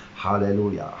 hallelujah,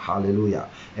 hallelujah, hallelujah.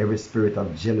 Every spirit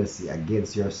of jealousy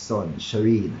against your son,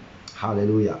 Shireen,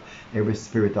 hallelujah. Every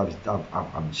spirit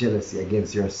of jealousy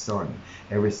against your son,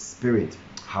 every spirit,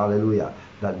 hallelujah,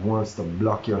 that wants to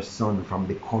block your son from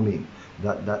becoming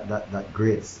that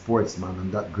great sportsman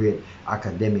and that great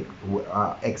academic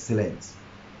excellence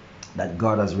that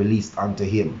God has released unto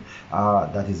him,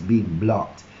 that is being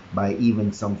blocked by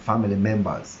even some family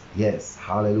members. Yes,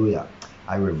 hallelujah.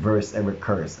 I reverse every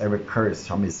curse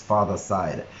from his father's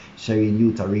side. Sharing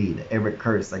you to read every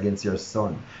curse against your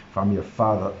son from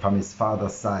his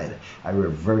father's side. I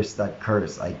reverse that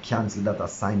curse. I cancel that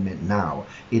assignment now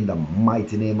in the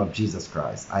mighty name of Jesus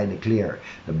Christ. I declare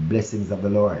the blessings of the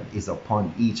Lord is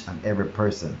upon each and every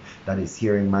person that is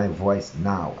hearing my voice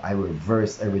now. I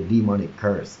reverse every demonic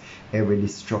curse, every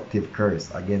destructive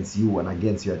curse against you and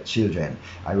against your children.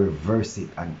 I reverse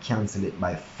it and cancel it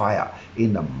by fire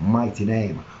in the mighty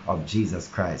name of Jesus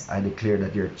Christ. I declare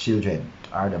that your children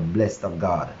are the blessed of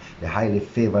God, the highly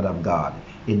favored of God,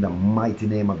 in the mighty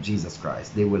name of Jesus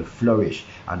Christ. They will flourish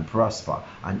and prosper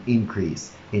and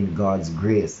increase in God's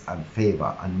grace and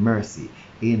favor and mercy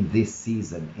in this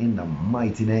season, in the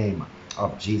mighty name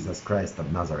of Jesus Christ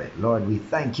of Nazareth. Lord, we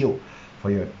thank you for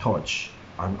your touch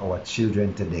on our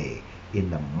children today, in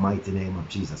the mighty name of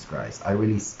Jesus Christ. I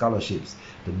release scholarships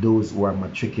to those who are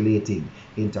matriculating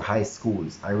into high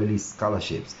schools. I release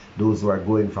scholarships, those who are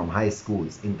going from high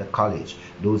schools into college,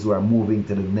 those who are moving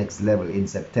to the next level in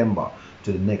September,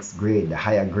 to the next grade, the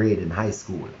higher grade in high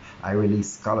school. I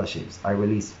release scholarships. I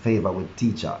release favor with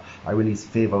teacher. I release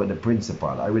favor with the principal.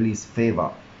 I release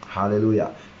favor,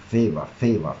 hallelujah, favor,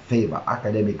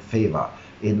 academic favor,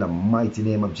 in the mighty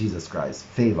name of Jesus Christ.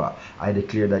 Favor. I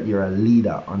declare that you're a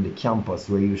leader on the campus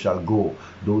where you shall go.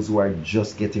 Those who are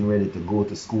just getting ready to go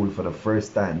to school for the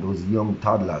first time, those young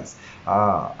toddlers,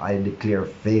 I declare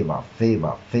favor.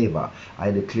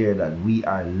 I declare that we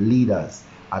are leaders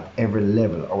at every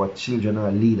level. Our children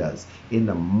are leaders in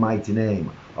the mighty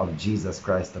name of Jesus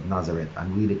Christ of Nazareth,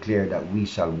 and we declare that we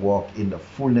shall walk in the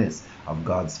fullness of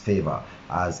God's favor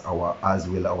as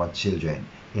will our children,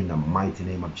 in the mighty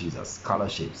name of Jesus.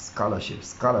 Scholarships.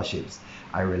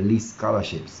 I release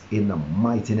scholarships in the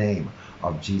mighty name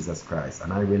of Jesus Christ,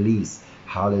 and I release,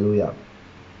 hallelujah,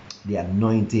 the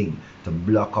anointing to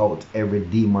block out every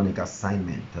demonic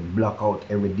assignment, to block out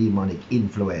every demonic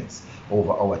influence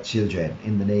over our children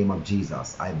in the name of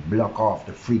Jesus. I block off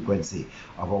the frequency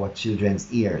of our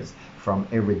children's ears from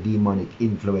every demonic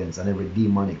influence and every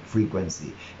demonic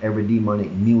frequency, every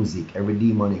demonic music, every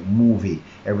demonic movie,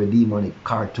 every demonic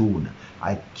cartoon.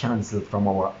 I cancel from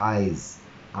our eyes,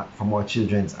 from our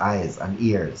children's eyes and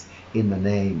ears in the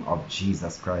name of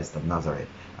Jesus Christ of Nazareth.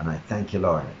 And I thank you,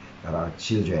 Lord, that our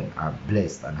children are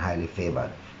blessed and highly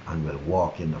favored and will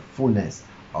walk in the fullness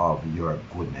of your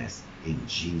goodness in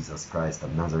Jesus Christ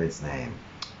of Nazareth's name.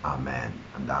 Amen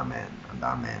and amen and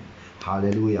amen.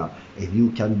 Hallelujah. If you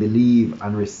can believe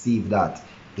and receive that,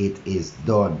 it is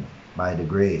done by the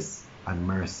grace and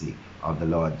mercy of the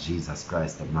Lord Jesus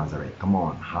Christ of Nazareth. Come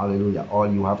on. Hallelujah.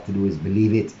 All you have to do is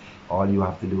believe it. All you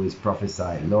have to do is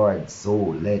prophesy. Lord, so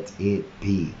let it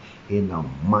be in the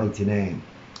mighty name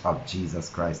of Jesus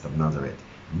Christ of Nazareth.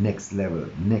 Next level,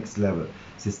 next level.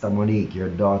 Sister Monique, your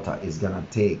daughter is going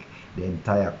to take the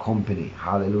entire company,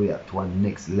 hallelujah, to a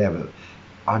next level.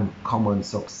 Uncommon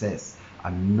success,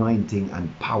 anointing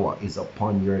and power is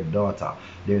upon your daughter.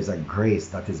 There's a grace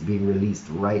that is being released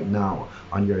right now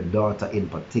on your daughter in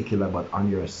particular, but on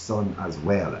your son as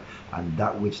well. And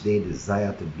that which they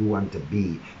desire to do and to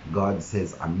be, God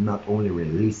says, I'm not only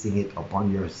releasing it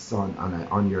upon your son and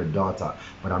on your daughter,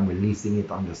 but I'm releasing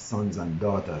it on the sons and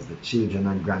daughters, the children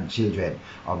and grandchildren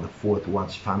of the Fourth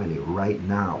Watch family right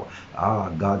now.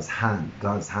 God's hand,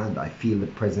 I feel the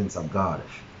presence of God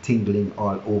tingling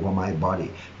all over my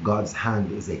body. God's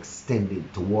hand is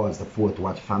extended towards the Fourth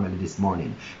Watch family this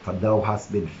morning. For thou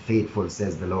hast been faithful,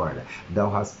 says the Lord.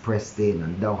 Thou hast pressed in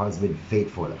and thou hast been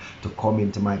faithful to come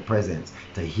into my presence,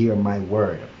 to hear my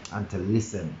word and to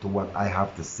listen to what I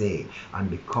have to say.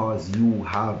 And because you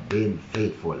have been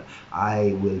faithful,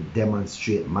 I will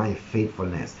demonstrate my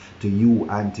faithfulness to you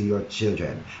and to your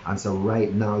children. And so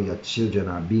right now your children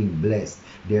are being blessed.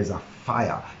 There's a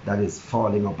fire that is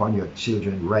falling upon your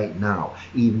children right now,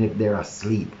 even if they're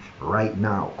asleep right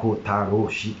now. Kotaro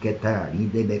shiketa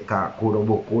idebeka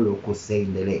korobokolo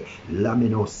kosendele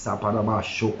lamino saparaba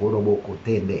shokorobo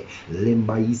kotende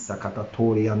lemba isa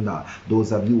katatorianda.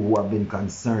 Those of you who have been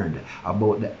concerned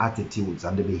about the attitudes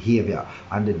and the behavior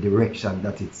and the direction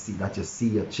that you see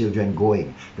your children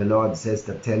going, the Lord says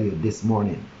to tell you this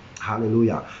morning,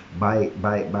 hallelujah,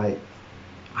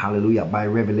 hallelujah, by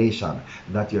revelation,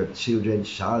 that your children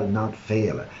shall not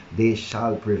fail. They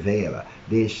shall prevail.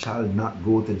 They shall not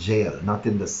go to jail, not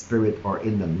in the spirit or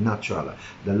in the natural.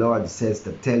 The Lord says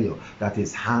to tell you that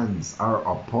his hands are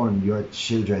upon your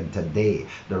children today.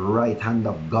 The right hand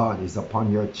of God is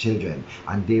upon your children,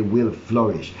 and they will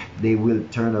flourish. They will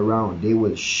turn around. They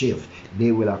will shift.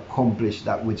 They will accomplish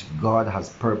that which God has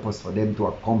purposed for them to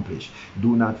accomplish.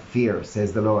 Do not fear,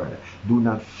 says the Lord. Do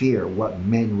not fear what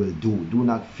men will do. Do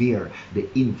not fear the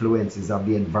influences of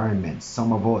the environment.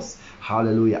 Some of us,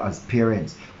 hallelujah, as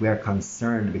parents, we are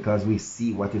concerned because we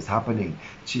see what is happening.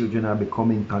 Children are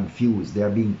becoming confused. They are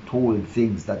being told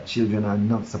things that children are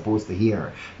not supposed to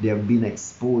hear. They have been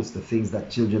exposed to things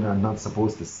that children are not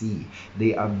supposed to see.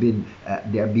 They are being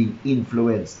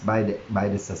influenced by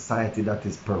the society that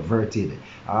is perverted.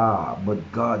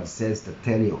 But God says to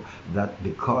tell you that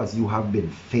because you have been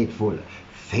faithful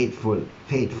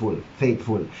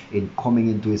in coming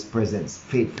into his presence,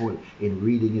 faithful in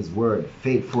reading his word,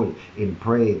 faithful in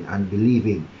praying and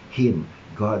believing him,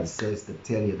 God says to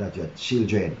tell you that your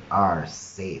children are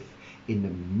safe. In the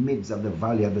midst of the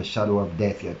valley of the shadow of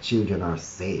death, your children are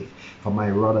safe. For my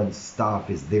rod and staff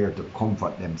is there to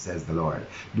comfort them, says the Lord.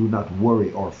 Do not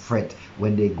worry or fret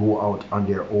when they go out on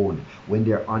their own, when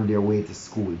they're on their way to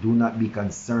school. Do not be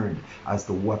concerned as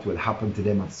to what will happen to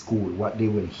them at school, what they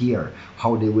will hear,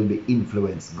 how they will be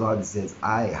influenced. God says,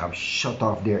 I have shut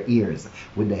off their ears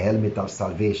with the helmet of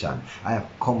salvation. I have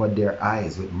covered their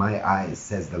eyes with my eyes,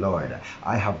 says the Lord.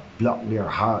 I have blocked their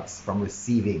hearts from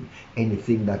receiving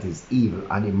anything that is evil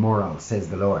and immoral, says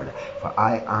the Lord. For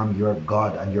I am your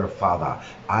God and your Father.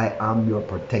 I am your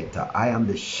protector. I am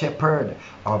the shepherd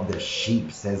of the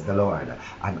sheep, says the Lord.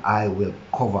 And I will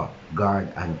cover,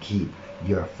 guard, and keep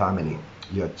your family,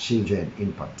 your children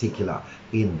in particular,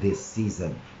 in this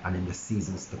season and in the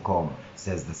seasons to come,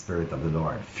 says the Spirit of the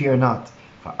Lord. Fear not,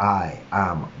 for I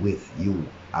am with you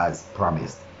as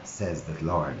promised, says the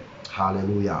Lord.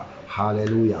 Hallelujah,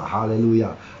 hallelujah,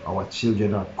 hallelujah. Our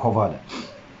children are covered.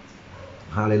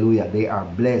 Hallelujah. They are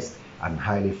blessed and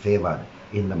highly favored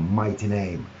in the mighty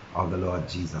name of the Lord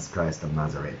Jesus Christ of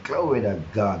Nazareth. Glory to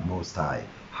God Most High.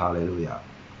 Hallelujah.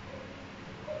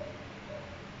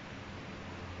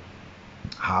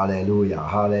 Hallelujah.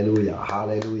 Hallelujah.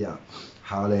 Hallelujah.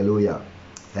 Hallelujah.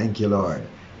 Thank you, Lord.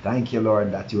 Thank you,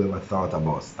 Lord, that you ever thought of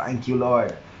us. Thank you,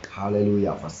 Lord,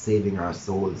 hallelujah, for saving our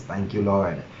souls. Thank you,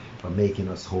 Lord, for making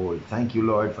us whole. Thank you,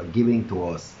 Lord, for giving to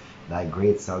us thy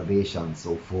great salvation,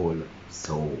 so full,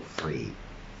 so free.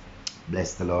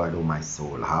 Bless the Lord, O my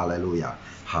soul. Hallelujah,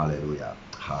 hallelujah,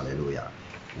 hallelujah.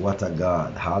 What a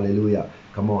God. Hallelujah.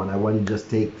 Come on, I want you to just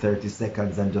take 30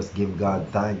 seconds and just give God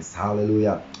thanks.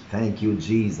 Hallelujah. Thank you,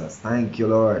 Jesus. Thank you,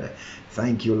 Lord.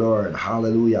 Thank you, Lord.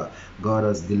 Hallelujah. God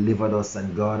has delivered us,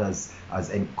 and God has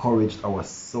encouraged our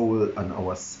soul and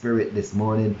our spirit this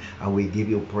morning, and we give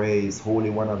you praise. Holy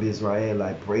One of Israel,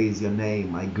 I praise your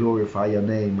name. I glorify your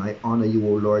name. I honor you,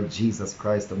 O Lord Jesus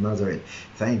Christ of Nazareth.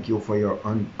 Thank you for your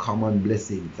uncommon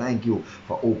blessing. Thank you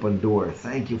for open door.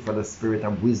 Thank you for the spirit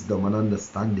of wisdom and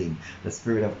understanding, the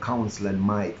spirit of counsel and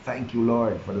might. Thank you,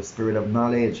 Lord, for the spirit of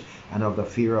knowledge and of the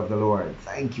fear of the Lord.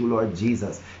 Thank you, Lord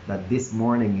Jesus, that this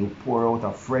morning you pour out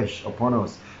afresh upon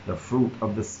us the fruit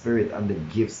of the Spirit and the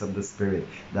gifts of the Spirit,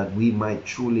 that we might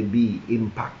truly be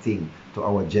impacting to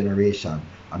our generation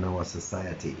and our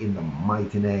society in the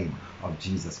mighty name of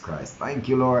Jesus Christ. Thank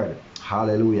you, Lord.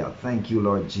 Hallelujah. Thank you,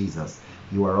 Lord Jesus.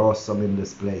 You are awesome in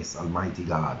this place, Almighty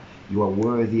God. You are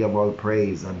worthy of all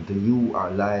praise, and to you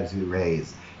our lives we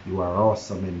raise. You are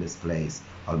awesome in this place,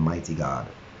 Almighty God.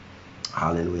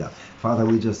 Hallelujah. Father,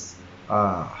 we just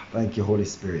thank you, Holy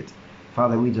Spirit.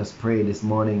 Father, we just pray this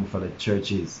morning for the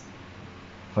churches,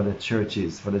 for the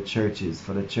churches, for the churches,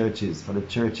 for the churches, for the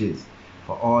churches,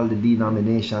 for all the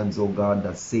denominations, oh God,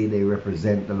 that say they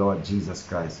represent the Lord Jesus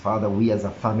Christ. Father, we as a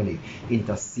family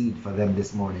intercede for them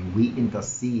this morning. We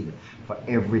intercede for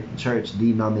every church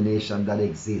denomination that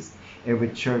exists, every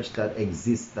church that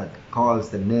exists that calls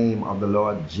the name of the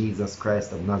Lord Jesus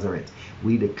Christ of Nazareth.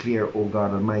 We declare, oh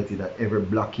God Almighty, that every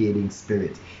blockading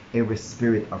spirit, every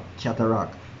spirit of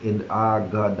cataract in our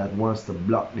God that wants to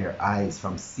block their eyes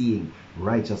from seeing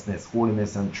righteousness,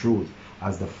 holiness, and truth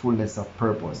as the fullness of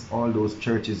purpose. All those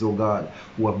churches, oh God,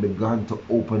 who have begun to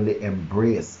openly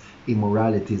embrace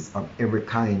immoralities of every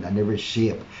kind and every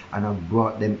shape, and have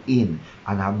brought them in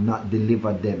and have not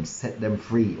delivered them, set them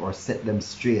free, or set them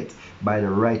straight by the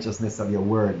righteousness of your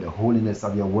word, the holiness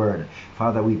of your word.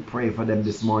 Father, we pray for them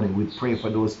this morning. We pray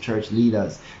for those church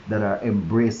leaders that are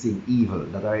embracing evil,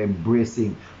 that are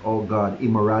embracing, oh God,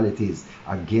 immoralities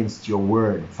against your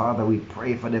word. Father, we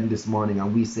pray for them this morning,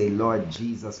 and we say, Lord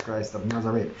Jesus Christ of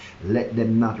Nazareth, let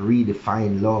them not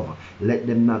redefine love. Let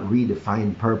them not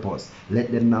redefine purpose.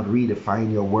 Let them not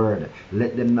redefine your word.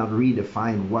 Let them not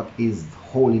redefine what is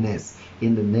holiness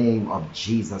in the name of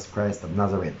Jesus Christ of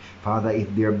Nazareth. Father,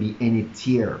 if there be any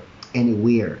tear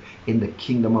anywhere in the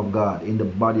kingdom of God, in the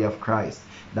body of Christ,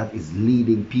 that is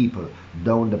leading people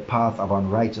down the path of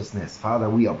unrighteousness, Father,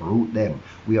 we uproot them.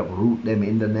 We uproot them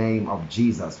in the name of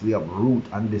Jesus. We uproot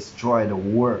and destroy the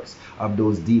works of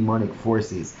those demonic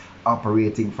forces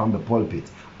operating from the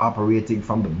pulpit, operating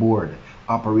from the board,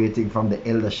 operating from the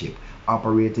eldership,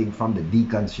 operating from the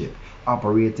deaconship,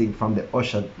 operating from the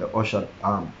usher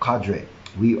cadre.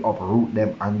 We uproot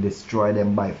them and destroy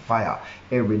them by fire.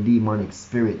 Every demonic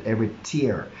spirit, every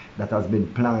tear that has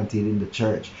been planted in the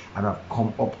church and have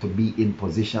come up to be in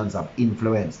positions of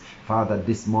influence, Father,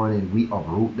 this morning we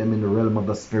uproot them in the realm of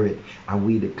the spirit, and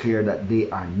we declare that they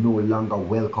are no longer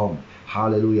welcome.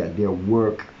 Hallelujah. Their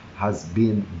work has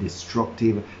been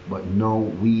destructive, but now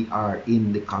we are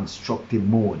in the constructive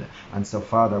mode. And so,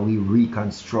 Father, we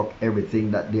reconstruct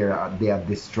everything that they have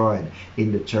destroyed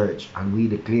in the church, and we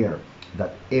declare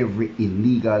that every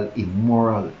illegal,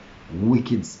 immoral,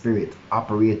 wicked spirit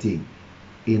operating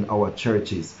in our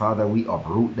churches, Father, we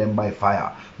uproot them by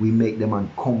fire. We make them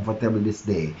uncomfortable this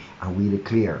day, and we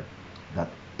declare that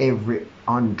every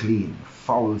unclean,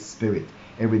 foul spirit,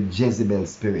 every Jezebel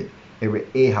spirit, every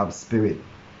Ahab spirit,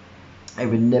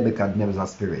 every Nebuchadnezzar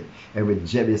spirit, every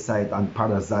Jebusite and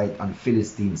Parasite and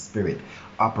Philistine spirit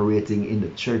operating in the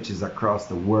churches across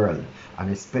the world, and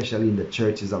especially in the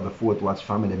churches of the Fourth Watch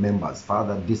family members,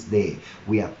 Father, this day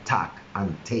we attack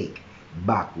and take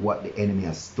back what the enemy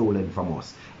has stolen from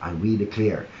us, and we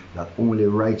declare that only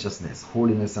righteousness,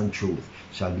 holiness, and truth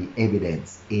shall be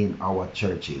evidenced in our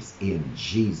churches. In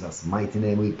Jesus' mighty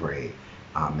name we pray.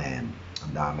 Amen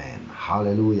and amen.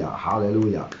 Hallelujah,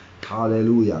 hallelujah,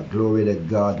 hallelujah. Glory to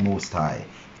God Most High.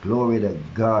 Glory to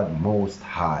God Most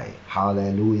High.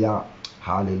 Hallelujah,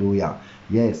 hallelujah.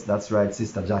 Yes, that's right,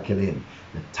 Sister Jacqueline.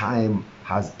 The time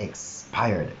has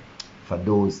expired for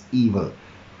those evil,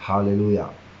 hallelujah,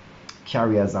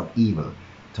 carriers of evil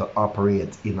to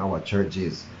operate in our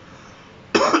churches.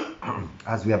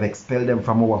 As we have expelled them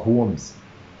from our homes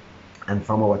and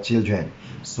from our children,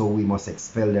 so we must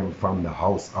expel them from the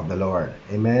house of the Lord.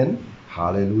 Amen.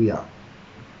 Hallelujah.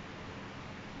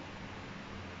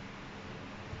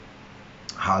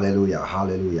 Hallelujah,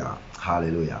 hallelujah,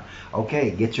 hallelujah.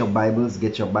 Okay, get your Bibles,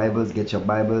 get your Bibles, get your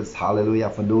Bibles. Hallelujah.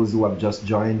 For those who have just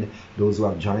joined, those who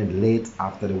have joined late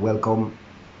after the welcome,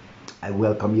 I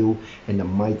welcome you in the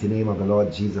mighty name of the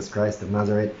Lord Jesus Christ of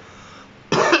Nazareth.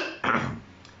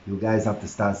 You guys have to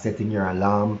start setting your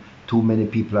alarm. Too many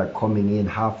people are coming in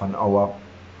half an hour,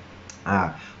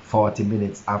 40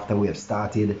 minutes after we have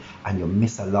started, and you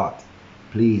miss a lot.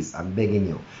 Please, I'm begging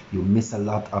you. You miss a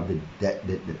lot of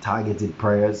the targeted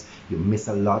prayers. You miss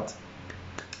a lot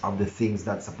of the things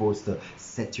that's supposed to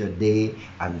set your day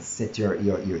and set your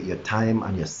time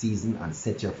and your season and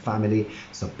set your family.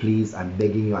 So please, I'm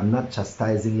begging you. I'm not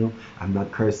chastising you. I'm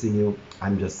not cursing you.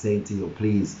 I'm just saying to you,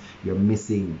 please, you're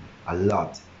missing a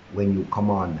lot when you come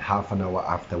on half an hour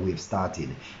after we've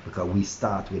started, because we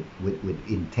start with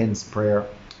intense prayer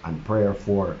and prayer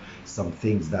for some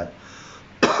things that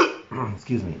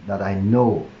excuse me, that I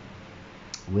know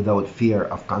without fear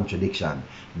of contradiction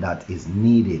that is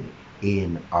needed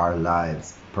in our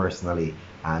lives personally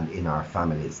and in our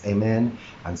families. Amen.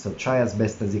 And so try as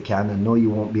best as you can. I know you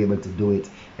won't be able to do it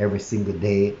every single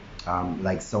day,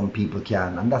 like some people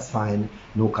can, and that's fine.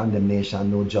 No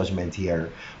condemnation, no judgment here,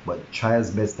 but try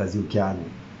as best as you can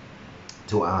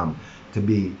to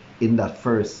be in that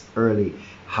first early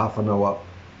half an hour,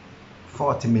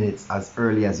 40 minutes as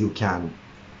early as you can,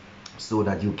 so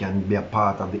that you can be a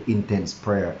part of the intense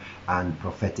prayer and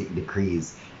prophetic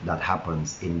decrees that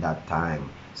happens in that time,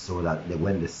 so that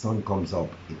when the sun comes up,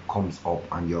 it comes up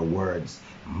on your words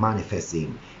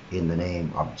manifesting in the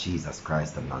name of Jesus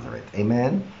Christ of Nazareth.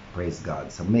 Amen. Praise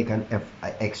God. So make an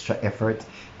extra effort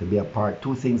to be a part.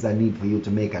 Two things I need for you to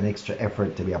make an extra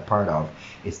effort to be a part of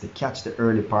is to catch the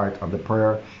early part of the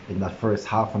prayer in that first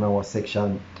half an hour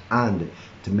section, and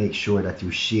to make sure that you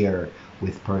share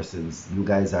with persons. You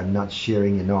guys are not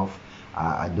sharing enough.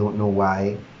 I don't know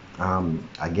why.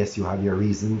 I guess you have your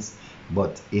reasons,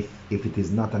 but if it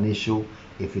is not an issue,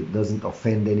 if it doesn't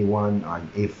offend anyone, or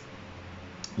if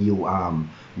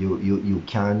you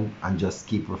can and just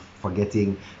keep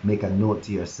forgetting, make a note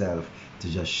to yourself to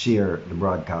just share the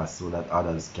broadcast so that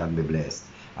others can be blessed.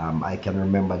 I can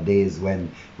remember days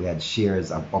when we had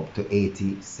shares of up to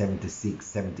 80, 76,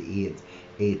 78,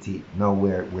 80. Now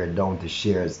we're down to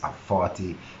shares of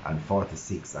 40 and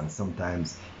 46, and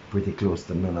sometimes pretty close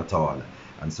to none at all.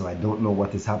 And so I don't know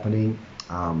what is happening,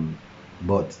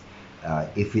 but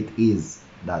if it is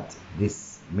that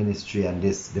this ministry and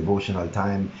this devotional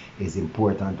time is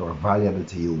important or valuable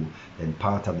to you, then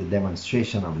part of the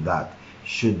demonstration of that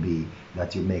should be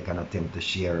that you make an attempt to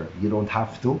share. You don't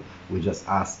have to. We're just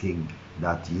asking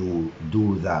that you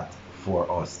do that for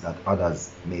us, that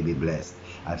others may be blessed.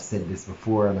 I've said this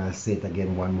before, and I'll say it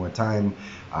again one more time.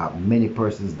 Many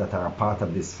persons that are a part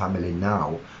of this family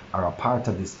now are a part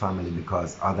of this family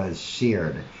because others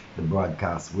shared the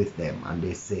broadcast with them, and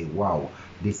they say, wow,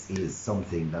 this is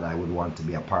something that I would want to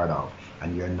be a part of,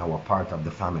 and you're now a part of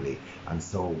the family. And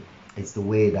so it's the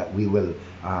way that we will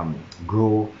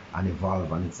grow and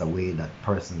evolve, and it's a way that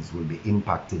persons will be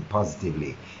impacted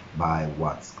positively by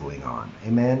what's going on.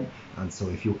 Amen. And so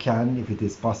if you can, if it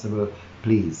is possible,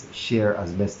 please share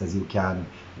as best as you can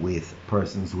with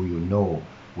persons who you know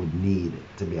would need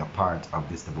to be a part of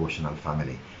this devotional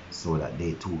family, so that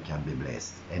they too can be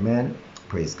blessed. Amen.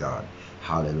 Praise God.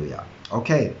 Hallelujah.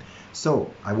 Okay,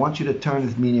 so I want you to turn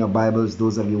with me in your Bibles,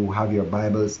 those of you who have your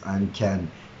Bibles and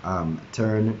can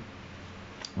turn,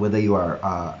 whether you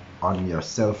are on your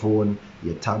cell phone,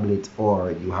 your tablet,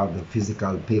 or you have the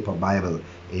physical paper Bible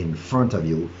in front of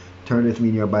you. Turn with me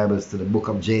in your Bibles to the book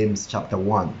of James chapter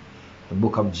 1. The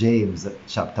book of James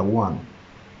chapter 1.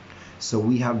 So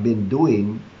we have been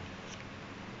doing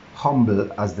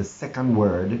humble as the second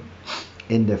word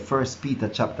in the First Peter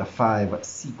chapter 5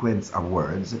 sequence of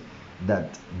words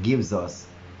that gives us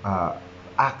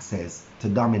access to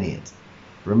dominate.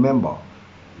 Remember,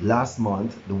 last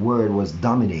month the word was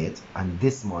dominate, and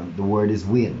this month the word is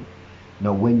win.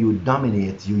 Now when you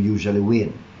dominate, you usually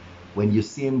win. When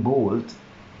Usain Bolt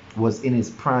was in his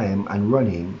prime and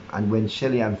running, and when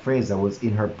Shelly Ann Fraser was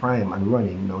in her prime and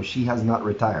running, now she has not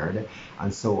retired,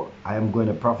 and so I am going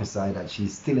to prophesy that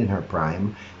she's still in her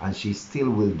prime and she still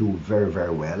will do very,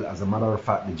 very well. As a matter of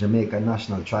fact, the Jamaica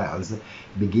National Trials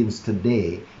begins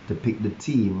today to pick the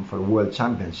team for the World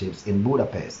Championships in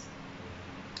Budapest.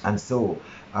 And so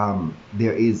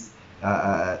there is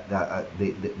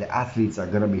the athletes are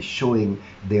going to be showing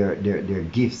their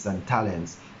gifts and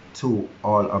talents to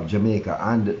all of Jamaica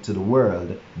and to the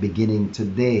world beginning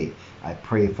today. I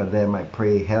pray for them. I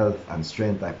pray health and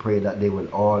strength. I pray that they will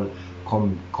all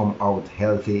come out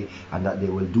healthy and that they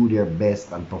will do their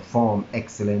best and perform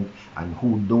excellent. And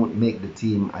who don't make the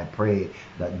team, I pray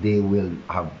that they will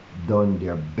have done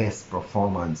their best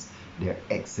performance, their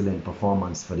excellent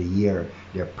performance for the year,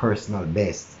 their personal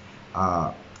best,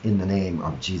 in the name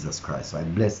of Jesus Christ. So I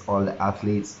bless all the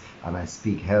athletes and I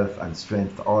speak health and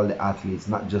strength to all the athletes,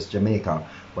 not just Jamaica,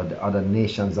 but the other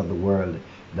nations of the world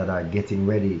that are getting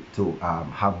ready to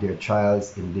have their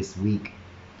trials in this week.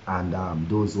 And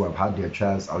those who have had their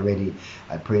trials already,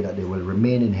 I pray that they will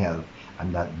remain in health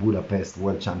and that Budapest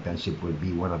World Championship will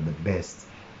be one of the best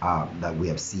that we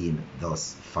have seen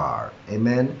thus far.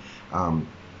 Amen.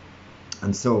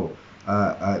 And so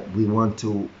we want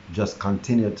to just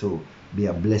continue to be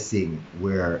a blessing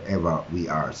wherever we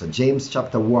are. So James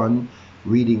chapter 1,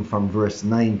 reading from verse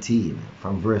 19.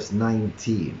 From verse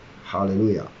 19.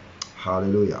 Hallelujah.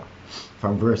 Hallelujah.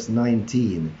 From verse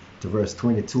 19 to verse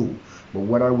 22. But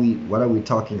what are we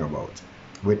talking about?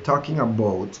 We're talking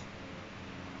about,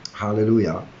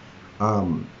 hallelujah,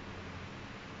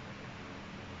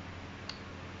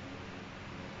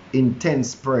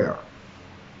 intense prayer.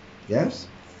 Yes?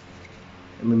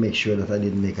 Let me make sure that I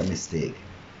didn't make a mistake.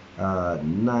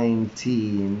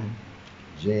 19,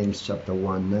 James chapter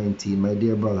 1, 19. My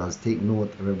dear brothers, take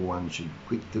note. Everyone should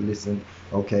quick to listen.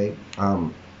 Okay.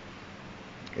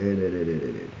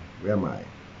 Where am I?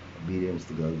 Obedience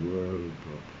to God's word.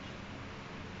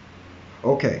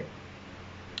 Okay.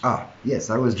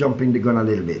 Yes, I was jumping the gun a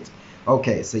little bit.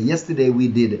 Okay, so yesterday we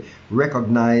did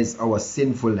recognize our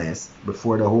sinfulness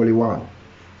before the Holy One.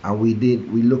 And we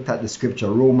looked at the scripture,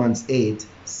 Romans 8,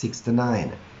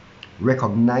 6-9.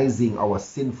 Recognizing our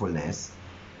sinfulness.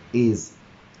 Is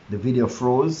the video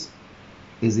froze?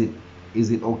 Is it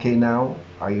okay now?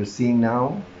 Are you seeing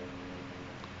now?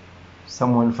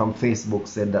 Someone from Facebook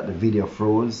said that the video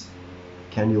froze.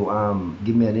 Can you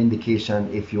give me an indication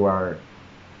if you are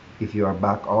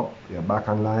back up, you're back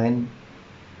online?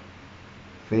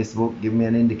 Facebook, give me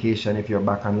an indication if you're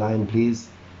back online, please.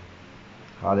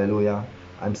 Hallelujah.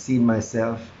 I'm seeing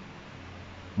myself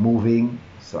moving,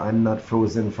 so I'm not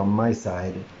frozen from my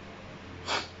side.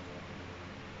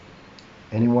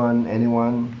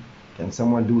 Anyone? Can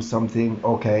someone do something?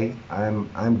 Okay,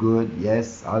 I'm good.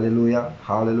 Yes, hallelujah,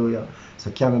 hallelujah. So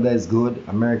Canada is good,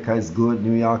 America is good,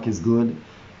 New York is good.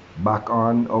 Back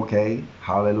on, okay,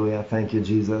 hallelujah. Thank you,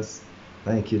 Jesus.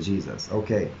 Thank you, Jesus.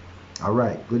 Okay, all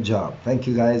right, good job. Thank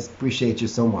you, guys. Appreciate you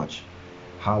so much.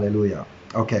 Hallelujah.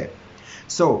 Okay,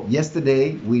 so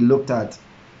yesterday we looked at,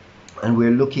 and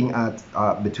we're looking at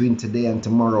between today and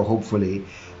tomorrow, hopefully,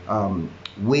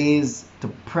 ways to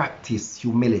practice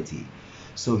humility.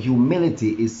 So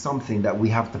humility is something that we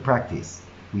have to practice.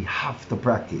 We have to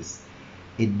practice.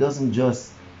 It doesn't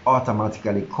just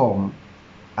automatically come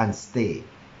and stay.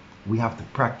 We have to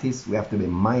practice. We have to be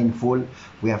mindful.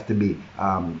 We have to be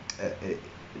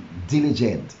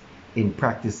diligent in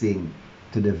practicing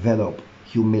to develop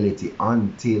humility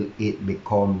until it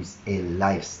becomes a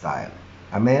lifestyle.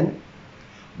 Amen.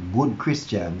 Good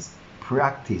Christians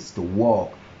practice to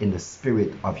walk in the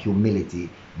spirit of humility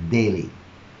daily.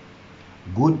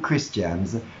 Good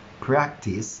Christians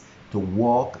practice to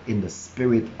walk in the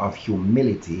spirit of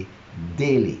humility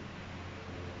daily.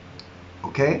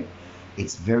 Okay?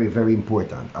 It's very, very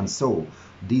important. And so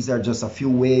these are just a few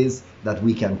ways that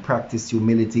we can practice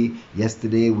humility.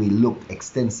 Yesterday we looked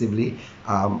extensively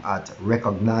at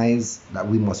that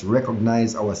we must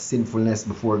recognize our sinfulness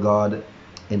before God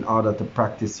in order to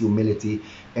practice humility.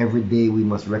 Every day we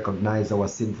must recognize our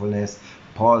sinfulness.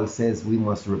 Paul says we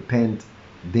must repent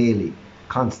daily,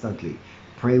 constantly.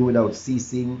 Pray without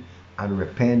ceasing and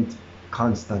repent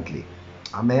constantly.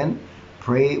 Amen.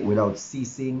 Pray without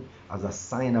ceasing as a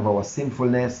sign of our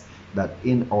sinfulness, that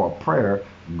in our prayer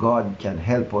God can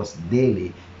help us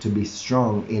daily to be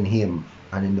strong in Him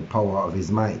and in the power of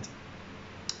His might.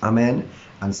 Amen.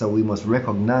 And so we must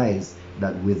recognize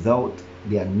that without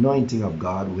the anointing of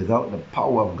God, without the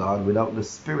power of God, without the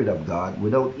Spirit of God,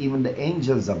 without even the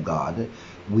angels of God,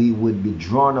 we would be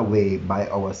drawn away by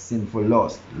our sinful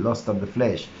lust of the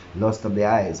flesh, lust of the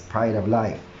eyes, pride of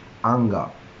life,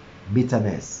 anger,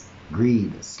 bitterness,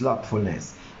 greed,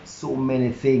 slothfulness. So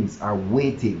many things are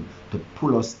waiting to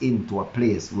pull us into a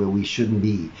place where we shouldn't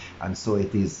be. And so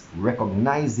it is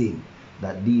recognizing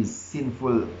that these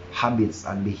sinful habits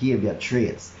and behavior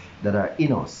traits that are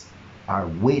in us are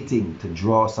waiting to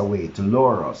draw us away, to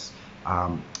lure us,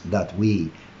 that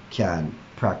we can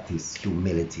practice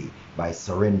humility by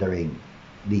surrendering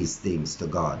these things to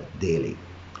God daily.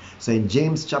 So in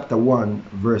James chapter 1,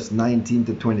 verse 19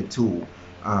 to 22,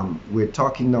 we're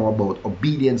talking now about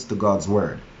obedience to God's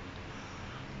word.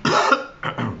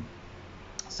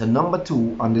 So number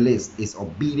 2 on the list is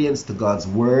obedience to God's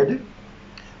word,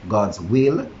 God's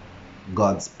will,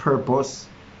 God's purpose,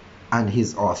 and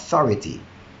his authority,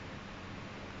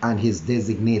 and his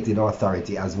designated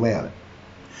authority as well.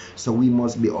 So we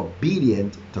must be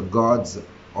obedient to God's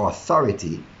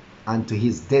authority and to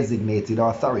his designated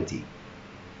authority.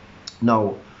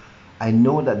 Now, I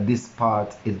know that this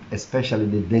part, especially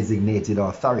the designated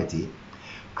authority,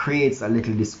 creates a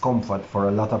little discomfort for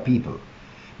a lot of people,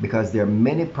 because there are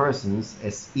many persons,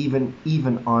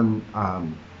 even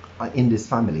on in this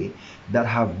family, that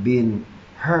have been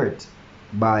hurt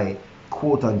by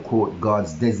quote unquote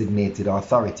God's designated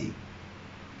authority.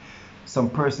 Some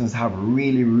persons have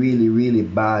really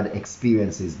bad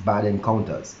experiences, bad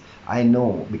encounters. I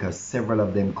know, because several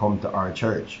of them come to our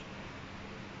church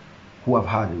who have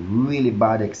had really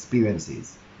bad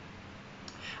experiences.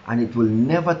 And it will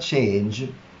never change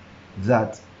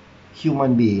that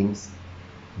human beings,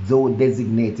 though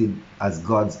designated as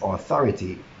God's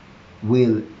authority,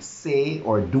 will say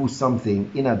or do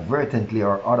something inadvertently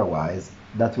or otherwise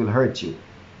that will hurt you.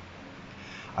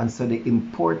 And so the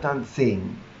important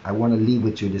thing I want to leave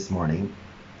with you this morning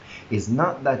is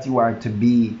not that you are to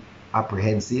be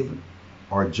apprehensive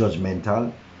or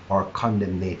judgmental or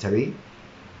condemnatory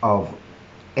of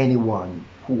anyone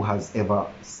who has ever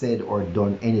said or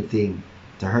done anything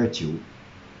to hurt you,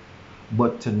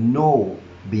 but to know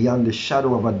beyond the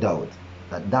shadow of a doubt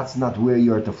that that's not where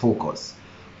you're to focus.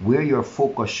 Where your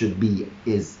focus should be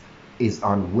is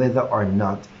on whether or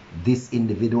not this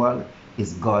individual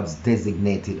is God's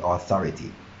designated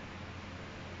authority.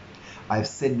 I've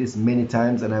said this many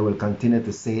times, and I will continue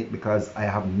to say it, because I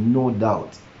have no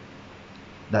doubt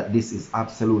that this is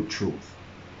absolute truth.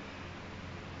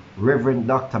 Reverend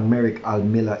Dr. Merrick Al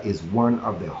Miller is one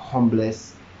of the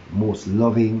humblest, most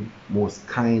loving, most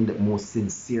kind, most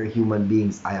sincere human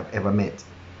beings I have ever met.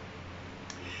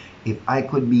 If I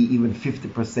could be even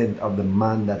 50% of the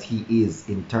man that he is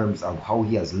in terms of how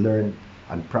he has learned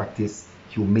and practiced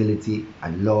humility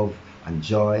and love and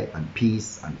joy and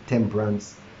peace and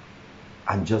temperance,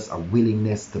 and just a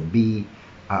willingness to be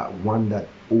one that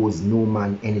owes no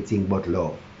man anything but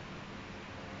love.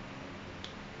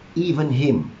 Even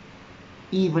him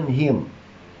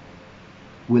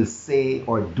will say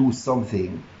or do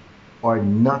something, or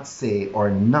not say or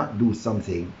not do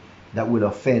something that will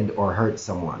offend or hurt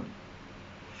someone.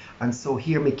 And so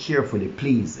hear me carefully,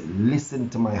 please listen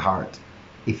to my heart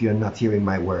if you're not hearing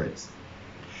my words.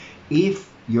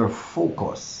 If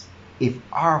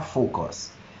our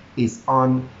focus is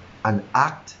on an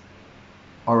act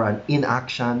or an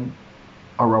inaction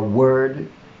or a word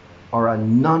or a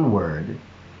non-word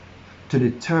to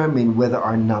determine whether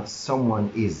or not someone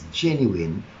is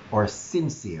genuine or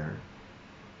sincere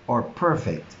or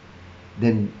perfect,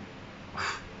 then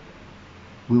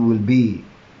we will be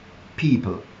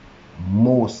people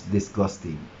most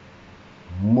disgusting,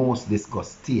 most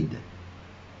disgusted,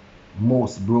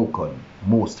 most broken,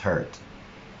 most hurt.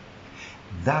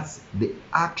 That's the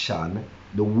action,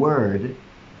 the word,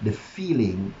 the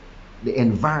feeling, the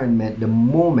environment, the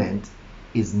moment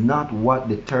is not what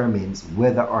determines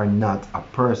whether or not a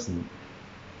person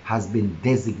has been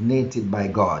designated by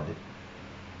God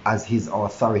as his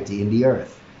authority in the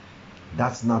earth.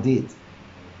 That's not it.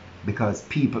 Because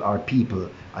people are people,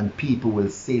 and people will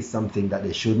say something that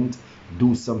they shouldn't,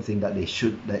 do something that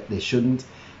they shouldn't,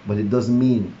 but it doesn't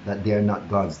mean that they are not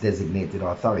God's designated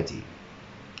authority.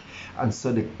 And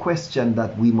so the question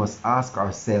that we must ask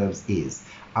ourselves is,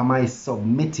 am I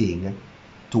submitting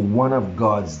to one of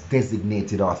God's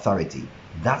designated authority?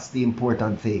 That's the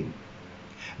important thing.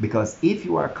 Because if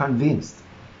you are convinced,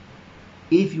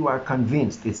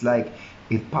 it's like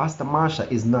if Pastor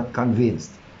Marsha is not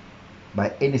convinced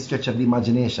by any stretch of the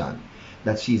imagination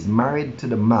that she's married to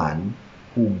the man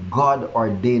who God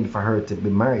ordained for her to be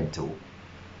married to,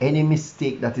 any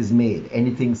mistake that is made,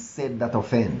 anything said that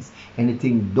offends,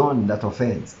 anything done that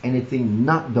offends, anything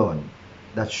not done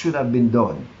that should have been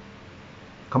done,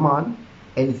 come on,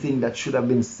 anything that should have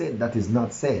been said that is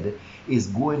not said, is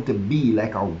going to be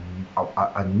like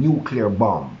a nuclear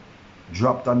bomb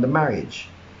dropped on the marriage.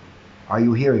 Are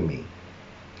you hearing me?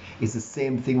 It's the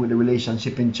same thing with the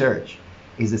relationship in church.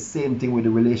 It's the same thing with the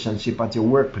relationship at your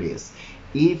workplace.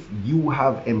 If you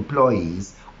have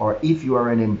employees, or if you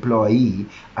are an employee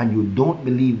and you don't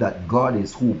believe that God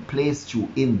is who placed you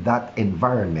in that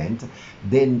environment,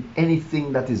 then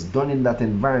anything that is done in that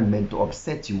environment to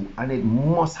upset you, and it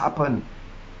must happen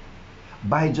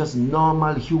by just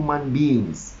normal human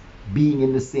beings being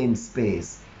in the same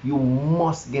space, you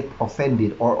must get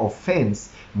offended, or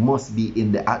offense must be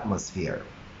in the atmosphere.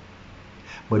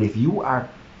 But if you are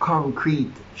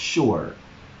concrete sure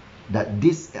that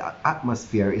this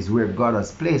atmosphere is where God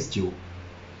has placed you,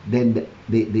 then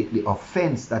the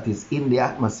offense that is in the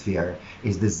atmosphere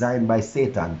is designed by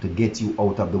Satan to get you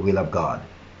out of the will of God.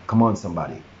 Come on,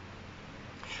 somebody.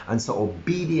 And so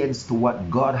obedience to what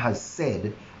God has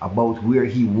said about where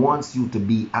he wants you to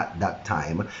be at that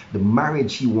time, the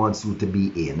marriage he wants you to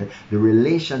be in, the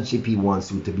relationship he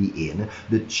wants you to be in,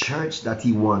 the church that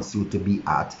he wants you to be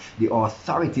at, the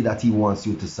authority that he wants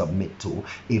you to submit to,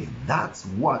 if that's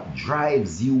what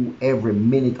drives you every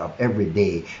minute of every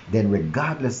day, then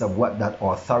regardless of what that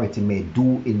authority may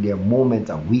do in their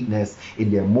moment of weakness, in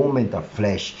their moment of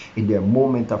flesh, in their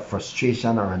moment of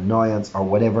frustration or annoyance or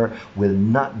whatever, will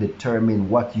not determine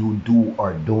what you do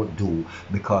or don't do,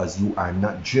 because you are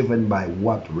not driven by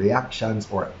what reactions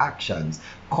or actions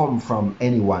come from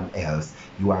anyone else.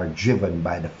 You are driven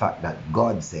by the fact that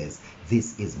God says,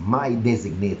 this is my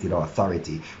designated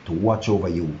authority to watch over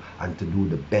you and to do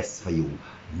the best for you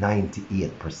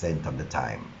 98% of the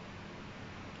time.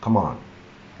 Come on.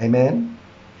 Amen.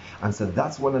 And so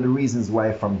that's one of the reasons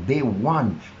why from day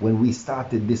one, when we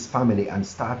started this family and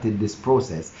started this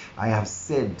process, I have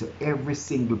said to every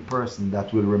single person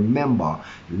that will remember,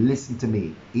 listen to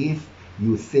me, if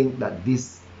you think that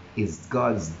this is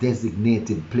God's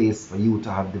designated place for you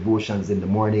to have devotions in the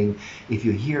morning, if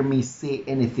you hear me say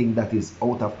anything that is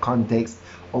out of context,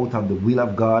 out of the will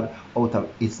of God,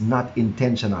 it's not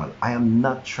intentional. I am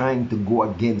not trying to go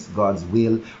against God's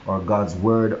will or God's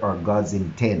word or God's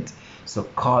intent. So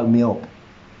call me up.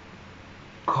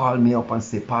 Call me up and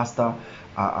say, Pastor,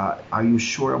 are you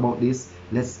sure about this?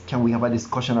 Can we have a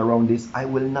discussion around this? I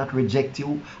will not reject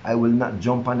you. I will not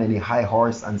jump on any high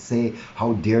horse and say,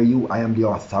 how dare you? I am the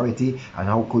authority, and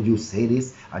how could you say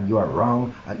this? And you are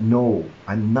wrong. No,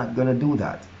 I'm not going to do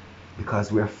that,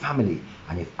 because we're family.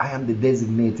 And if I am the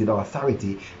designated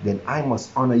authority, then I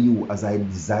must honor you as I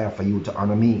desire for you to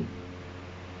honor me.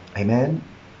 Amen.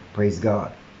 Praise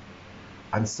God.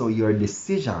 And so your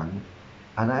decision,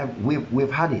 and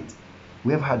we've had it.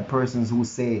 We've had persons who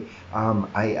say,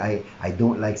 I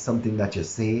don't like something that you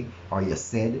say or you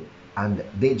said, and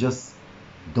they just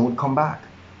don't come back.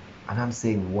 And I'm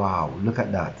saying, wow, look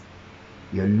at that.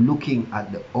 You're looking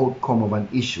at the outcome of an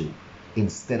issue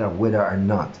instead of whether or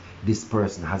not this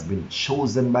person has been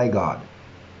chosen by God,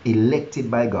 elected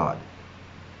by God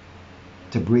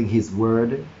to bring his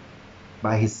word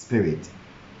by his spirit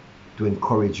to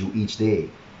encourage you each day.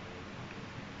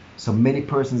 So many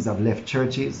persons have left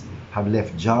churches, have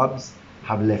left jobs,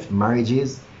 have left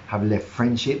marriages, have left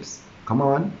friendships, come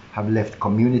on, have left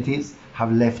communities,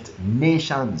 have left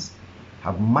nations,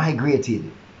 have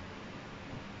migrated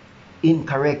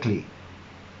incorrectly,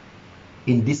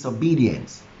 in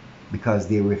disobedience, because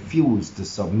they refuse to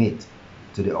submit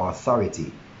to the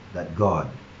authority that God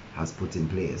has put in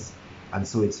place. And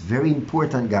so it's very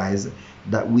important, guys,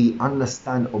 that we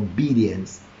understand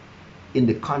obedience in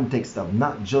the context of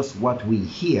not just what we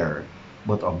hear,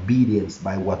 but obedience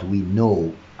by what we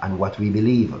know and what we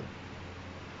believe.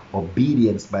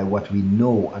 Obedience by what we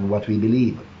know and what we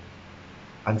believe.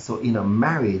 And so in a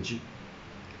marriage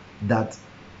that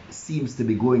seems to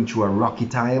be going through a rocky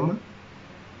time,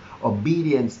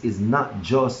 obedience is not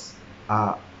just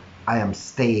I am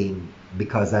staying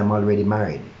because I'm already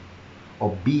married.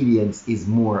 Obedience is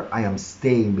more, I am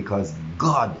staying because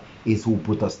God is who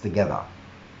put us together.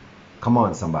 Come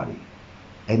on, somebody.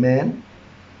 Amen.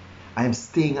 I am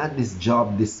staying at this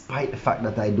job despite the fact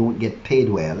that I don't get paid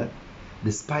well,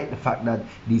 despite the fact that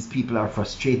these people are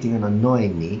frustrating and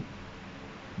annoying me,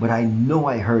 but I know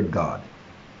I heard God.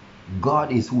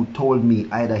 God is who told me,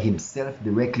 either himself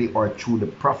directly or through the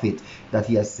prophet that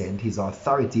he has sent, his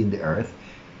authority in the earth,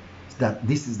 that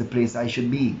this is the place I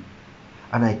should be.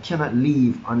 And I cannot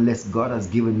leave unless God has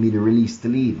given me the release to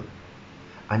leave.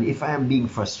 And if I am being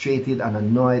frustrated and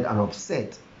annoyed and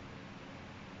upset,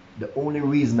 the only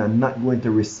reason I'm not going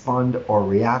to respond or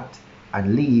react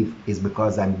and leave is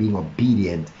because I'm being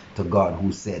obedient to God,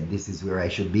 who said this is where I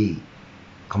should be.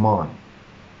 Come on.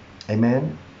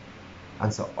 Amen.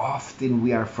 And so often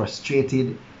we are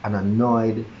frustrated and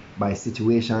annoyed by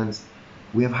situations.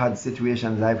 We have had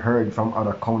situations I've heard from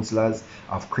other counselors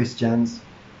of Christians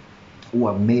who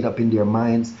have made up in their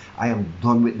minds, I am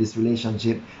done with this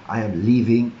relationship, I am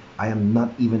leaving, I am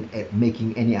not even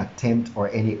making any attempt or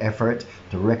any effort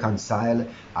to reconcile,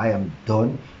 I am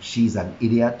done, she's an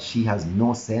idiot, she has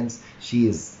no sense, she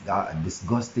is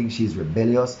disgusting, she's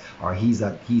rebellious, or he's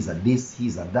a this,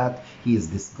 he's a that, he is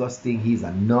disgusting, he's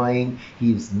annoying,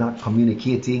 he's not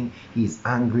communicating, he's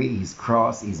angry, he's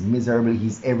cross, he's miserable,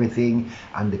 he's everything.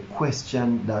 And the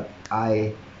question that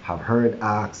I have heard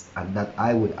asked and that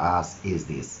I would ask is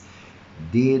this: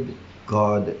 did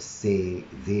God say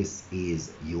this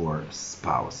is your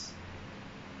spouse?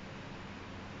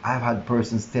 I've had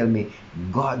persons tell me,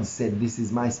 God said this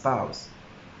is my spouse.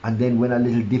 And then when a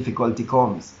little difficulty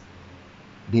comes,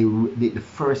 the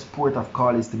first port of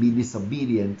call is to be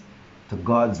disobedient to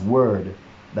God's word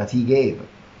that he gave.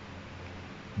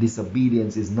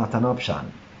 Disobedience is not an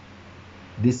option.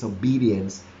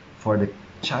 Disobedience for the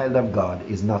child of God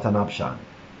is not an option,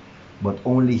 but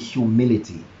only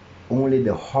humility, only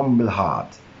the humble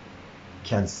heart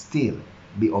can still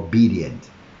be obedient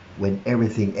when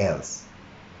everything else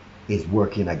is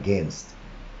working against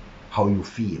how you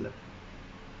feel,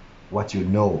 what you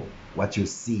know, what you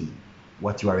see,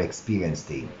 what you are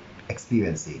experiencing.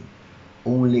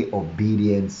 Only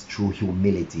obedience through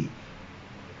humility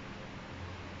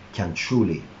can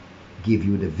truly give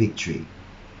you the victory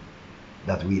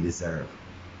that we deserve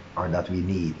or that we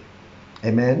need.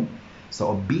 Amen. So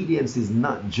obedience is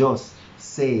not just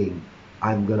saying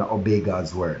I'm going to obey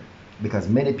God's word, because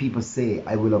many people say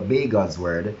I will obey God's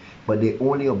word, but they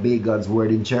only obey God's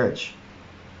word in church.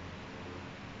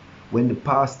 When the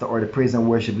pastor or the praise and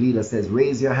worship leader says,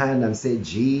 raise your hand and say,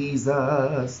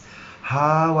 Jesus,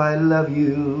 how I love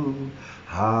you,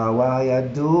 how I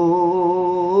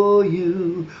adore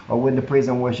you. Or when the praise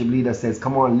and worship leader says,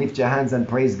 come on, lift your hands and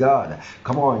praise God.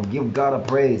 Come on, give God a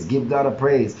praise, give God a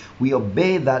praise. We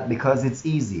obey that because it's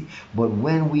easy. But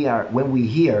when we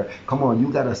hear, come on,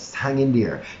 you gotta hang in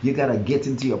there. You gotta get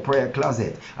into your prayer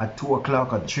closet at 2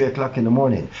 o'clock or 3 o'clock in the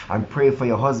morning and pray for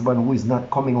your husband who is not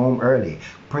coming home early.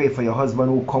 Pray for your husband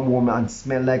who come home and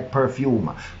smell like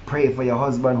perfume. Pray for your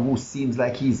husband who seems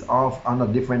like he's off on a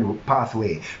different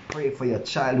pathway. Pray for your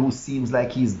child who seems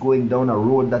like he's going down a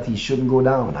road that he shouldn't go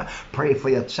down. Pray for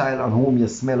your child on whom you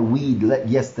smell weed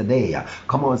yesterday.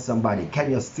 Come on, somebody.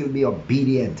 Can you still be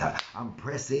obedient and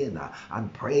press in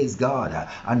and praise God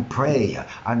and pray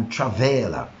and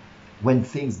travail when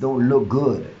things don't look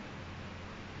good?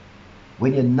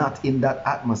 When you're not in that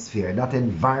atmosphere, that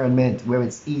environment where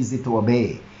it's easy to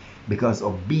obey. Because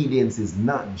obedience is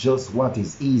not just what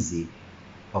is easy.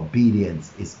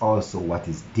 Obedience is also what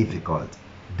is difficult.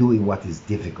 Doing what is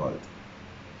difficult.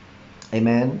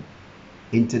 Amen.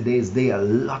 In today's day, a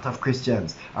lot of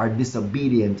Christians are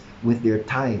disobedient with their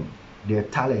time, their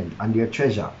talent, and their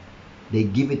treasure. They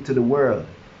give it to the world,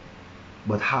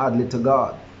 but hardly to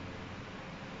God.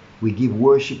 We give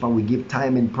worship and we give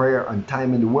time in prayer and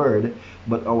time in the word,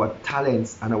 but our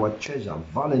talents and our treasure,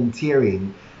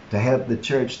 volunteering to help the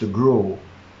church to grow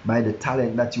by the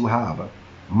talent that you have,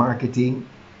 marketing,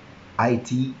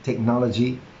 IT,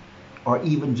 technology, or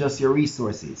even just your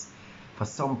resources. For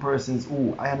some persons,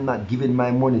 I am not giving my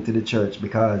money to the church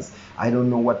because I don't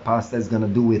know what pastor is going to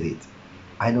do with it.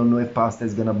 I don't know if pastor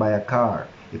is going to buy a car,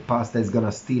 if pastor is going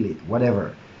to steal it,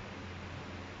 whatever.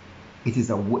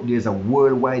 There's a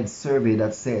worldwide survey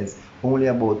that says only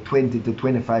about 20 to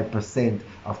 25%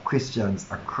 of Christians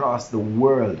across the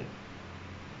world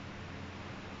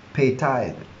pay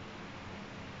tithe.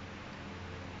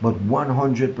 But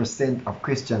 100% of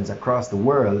Christians across the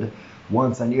world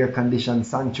wants an air-conditioned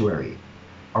sanctuary,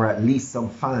 or at least some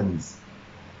fans.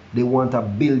 They want a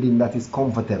building that is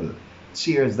comfortable,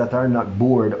 chairs that are not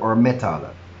board or metal.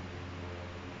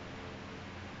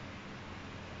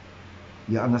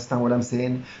 You understand what I'm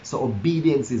saying? So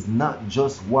obedience is not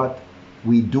just what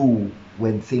we do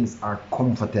when things are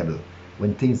comfortable,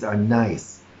 when things are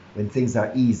nice, when things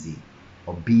are easy.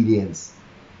 Obedience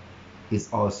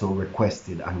is also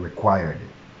requested and required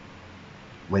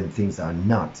when things are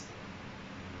not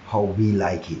how we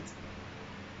like it.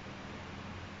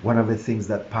 One of the things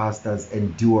that pastors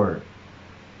endure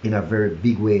in a very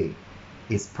big way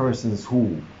is persons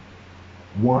who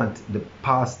want the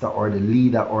pastor or the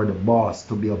leader or the boss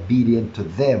to be obedient to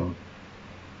them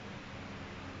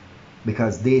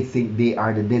because they think they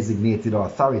are the designated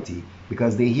authority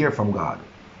because they hear from God.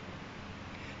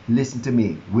 Listen to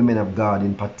me, women of God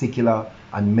in particular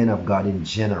and men of God in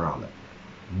general.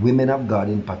 Women of God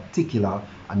in particular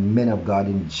and men of God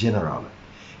in general.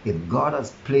 If God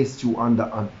has placed you under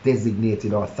a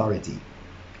designated authority,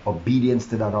 obedience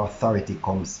to that authority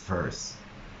comes first.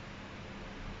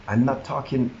 I'm not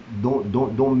talking,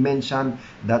 don't mention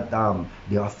that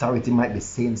the authority might be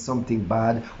saying something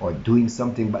bad or doing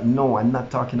something bad. No, I'm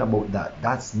not talking about that.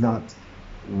 That's not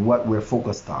what we're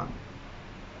focused on.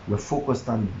 We're focused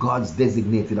on God's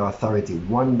designated authority,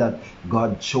 one that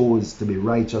God chose to be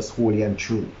righteous, holy, and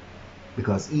true.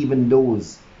 Because even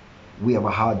those we have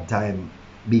a hard time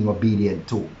being obedient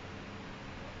to.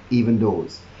 Even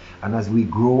those. And as we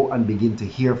grow and begin to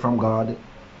hear from God,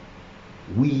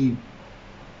 we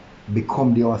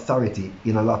become the authority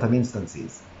in a lot of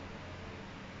instances.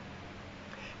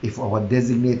 If our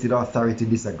designated authority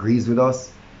disagrees with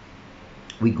us,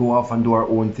 we go off and do our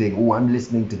own thing. Oh, I'm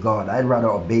listening to God. I'd rather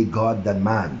obey God than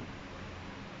man.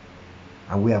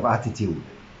 And we have attitude.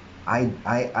 I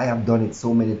have done it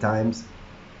so many times.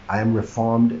 I am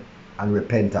reformed and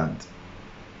repentant.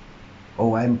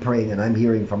 Oh, I'm praying and I'm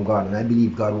hearing from God and I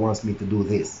believe God wants me to do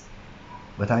this.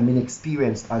 But I'm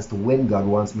inexperienced as to when God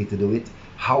wants me to do it,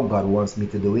 how God wants me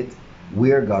to do it,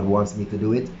 where God wants me to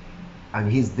do it.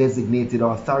 And his designated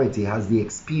authority has the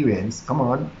experience, come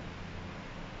on,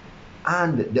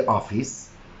 and the office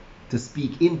to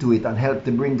speak into it and help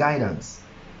to bring guidance.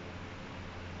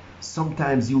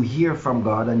 Sometimes you hear from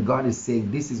God and God is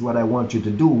saying, this is what I want you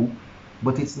to do,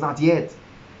 but it's not yet.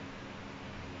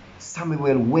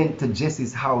 Samuel went to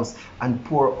Jesse's house and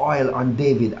poured oil on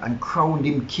David and crowned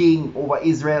him king over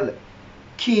Israel.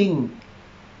 King.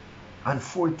 And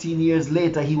 14 years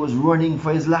later, he was running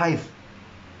for his life,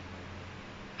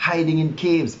 hiding in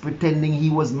caves, pretending he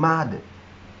was mad,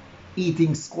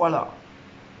 eating squalor,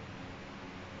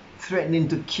 threatening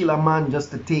to kill a man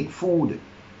just to take food.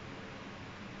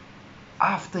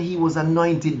 After he was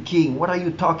anointed king, what are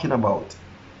you talking about?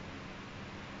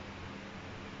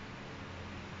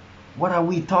 What are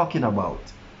we talking about?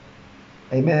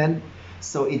 Amen.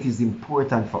 So it is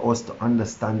important for us to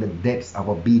understand the depths of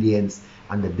obedience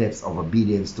and the depths of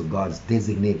obedience to God's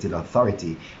designated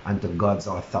authority and to God's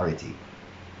authority.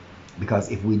 Because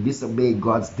if we disobey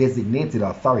God's designated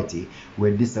authority,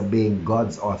 we're disobeying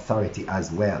God's authority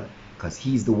as well. Because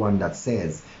he's the one that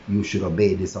says you should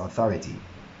obey this authority.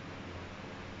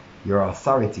 Your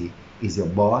authority is your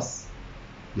boss,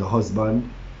 your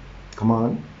husband, come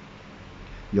on,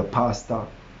 your pastor,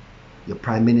 your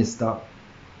prime minister,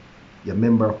 your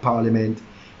member of parliament,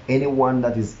 anyone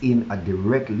that is in a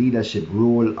direct leadership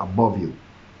role above you.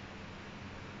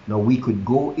 Now we could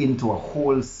go into a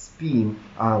whole spiel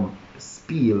of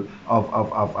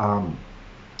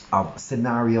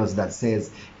scenarios that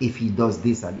says, if he does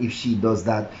this and if she does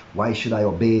that, why should I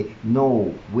obey?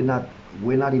 No, we're not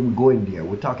even going there.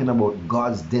 We're talking about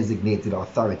God's designated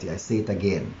authority. I say it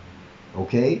again.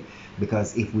 Okay?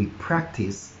 Because if we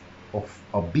practice of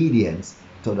obedience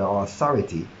to the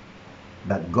authority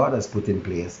that God has put in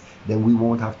place, then we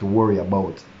won't have to worry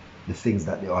about the things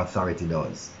that the authority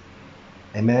does.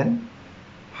 Amen?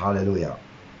 Hallelujah.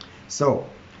 So,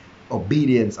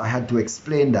 obedience, I had to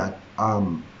explain that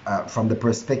from the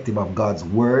perspective of God's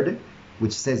word,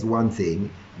 which says one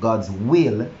thing, God's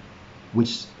will,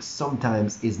 which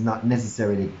sometimes is not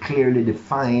necessarily clearly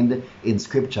defined in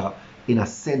scripture in a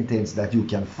sentence that you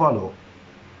can follow.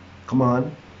 Come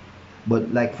on.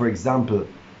 But like, for example,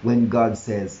 when God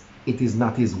says, it is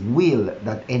not his will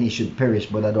that any should perish,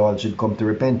 but that all should come to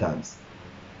repentance.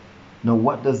 Now,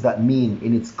 what does that mean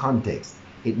in its context?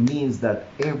 It means that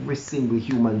every single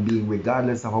human being,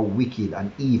 regardless of how wicked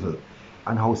and evil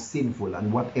and how sinful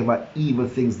and whatever evil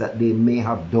things that they may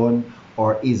have done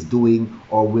or is doing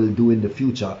or will do in the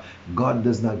future, God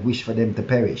does not wish for them to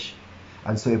perish.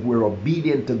 And so if we're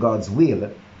obedient to God's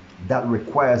will, that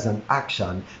requires an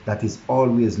action that is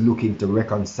always looking to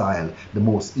reconcile the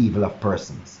most evil of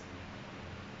persons.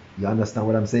 You understand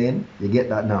what I'm saying? You get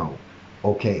that now?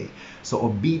 Okay. So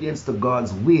obedience to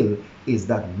God's will is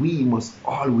that we must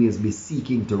always be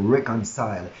seeking to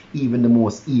reconcile even the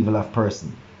most evil of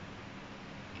person.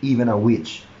 Even a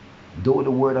witch. Though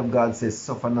the word of God says,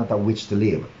 suffer not a witch to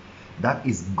live. That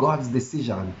is God's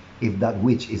decision if that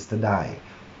witch is to die.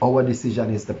 Our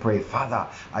decision is to pray, Father,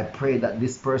 I pray that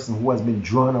this person who has been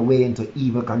drawn away into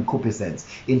evil concupiscence,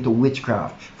 into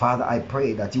witchcraft, Father, I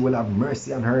pray that you will have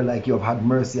mercy on her like you have had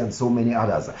mercy on so many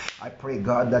others. I pray,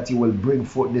 God, that you will bring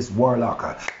forth this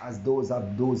warlock as those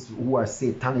who are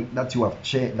satanic, that you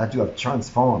have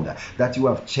transformed, that you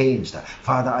have changed.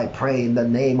 Father, I pray in the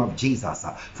name of Jesus,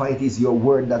 for it is your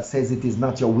word that says it is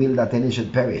not your will that any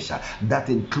should perish. That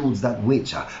includes that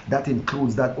witch, that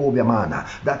includes that obeah man,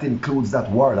 that includes that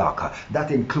warlock. warlock,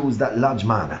 that includes that lodge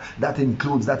man, that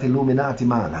includes that Illuminati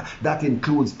man, that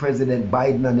includes President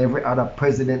Biden and every other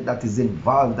president that is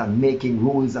involved in making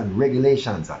rules and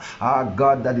regulations.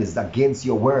 God, that is against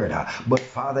your word. But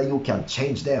Father, you can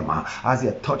change them as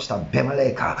you touched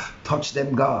Abimelech. Touch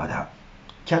them, God.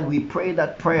 Can we pray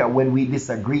that prayer when we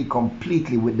disagree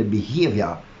completely with the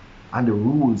behavior and the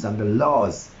rules and the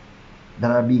laws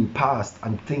that are being passed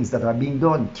and things that are being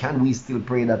done? Can we still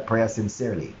pray that prayer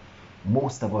sincerely?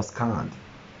 Most of us can't.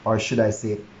 Or should I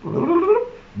say,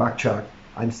 backtrack,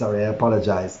 I'm sorry, I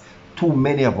apologize. Too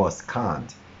many of us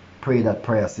can't pray that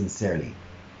prayer sincerely.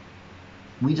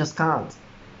 We just can't.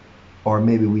 Or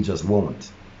maybe we just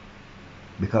won't.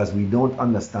 Because we don't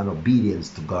understand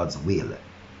obedience to God's will.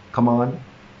 Come on.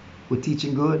 We're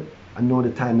teaching good. I know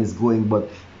the time is going, but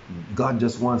God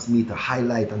just wants me to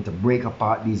highlight and to break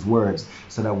apart these words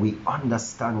so that we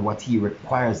understand what He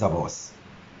requires of us.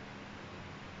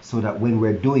 So that when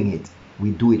we're doing it,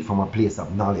 we do it from a place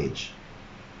of knowledge.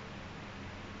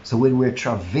 So when we're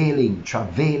travailing,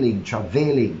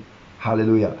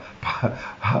 hallelujah.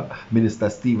 Minister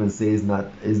Stephen says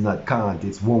is not can't,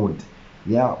 it's won't.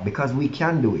 Yeah, because we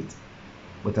can do it,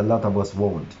 but a lot of us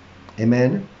won't.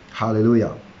 Amen.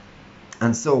 Hallelujah.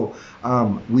 And so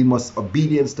we must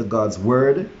obedience to God's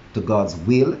word, to God's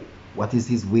will. What is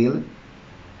His will?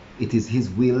 It is His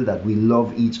will that we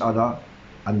love each other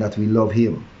and that we love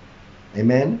Him.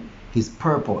 Amen. His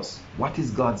purpose. What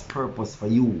is God's purpose for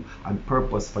you and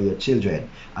purpose for your children?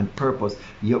 And purpose,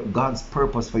 God's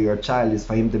purpose for your child is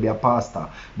for him to be a pastor.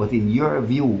 But in your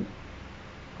view,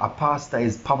 a pastor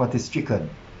is poverty stricken.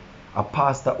 A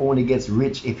pastor only gets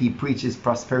rich if he preaches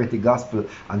prosperity gospel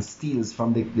and steals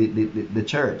from the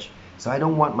church. So I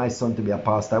don't want my son to be a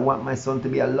pastor. I want my son to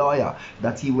be a lawyer,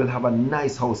 that he will have a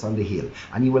nice house on the hill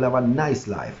and he will have a nice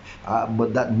life.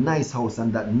 But that nice house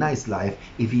and that nice life,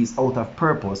 if he's out of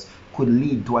purpose, could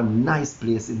lead to a nice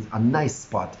place, in a nice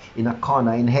spot in a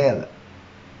corner in hell.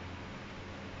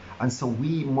 And so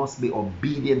we must be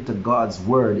obedient to God's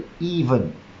word,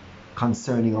 even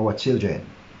concerning our children.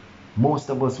 Most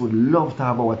of us would love to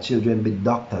have our children be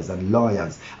doctors and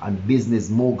lawyers and business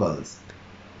moguls.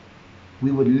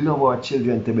 We would love our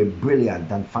children to be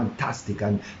brilliant and fantastic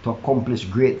and to accomplish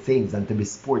great things and to be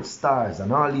sports stars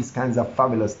and all these kinds of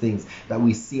fabulous things that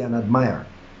we see and admire.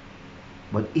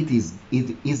 But is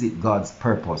it God's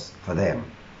purpose for them?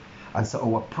 And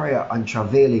so our prayer and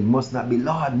travailing must not be,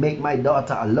 Lord, make my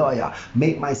daughter a lawyer,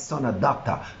 make my son a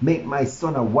doctor, make my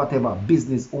son a whatever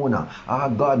business owner.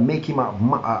 God, make him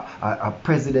a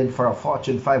president for a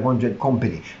Fortune 500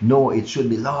 company. No, it should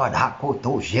be, Lord,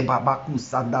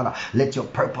 let your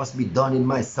purpose be done in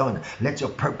my son. Let your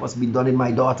purpose be done in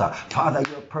my daughter. Father,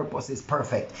 your purpose is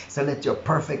perfect. So let your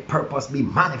perfect purpose be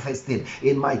manifested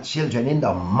in my children in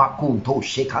the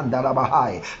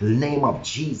name of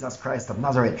Jesus Christ of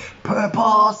Nazareth.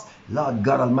 Purpose, Lord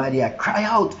God Almighty, I cry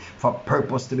out for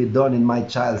purpose to be done in my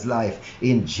child's life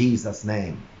in Jesus'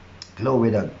 name.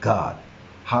 Glory to God.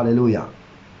 Hallelujah.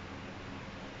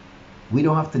 We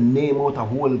don't have to name out a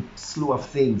whole slew of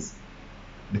things,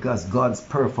 because God's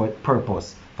perfect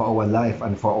purpose for our life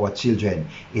and for our children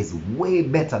is way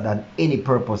better than any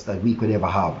purpose that we could ever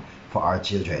have for our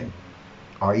children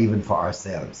or even for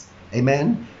ourselves.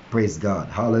 Amen. Praise God.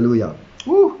 Hallelujah.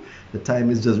 Woo. The time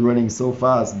is just running so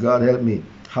fast. God help me.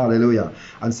 Hallelujah.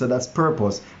 And so that's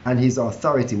purpose and His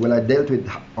authority. Well, I dealt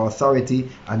with authority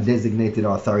and designated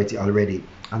authority already.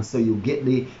 And so you get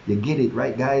it,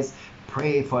 right, guys?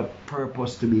 Pray for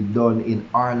purpose to be done in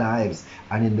our lives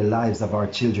and in the lives of our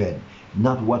children.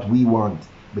 Not what we want,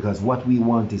 because what we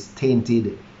want is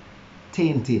tainted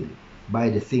by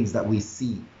the things that we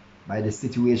see, by the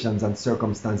situations and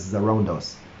circumstances around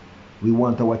us. We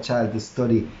want our child to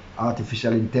study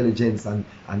artificial intelligence and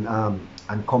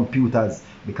computers,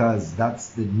 because that's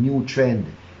the new trend,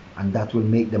 and that will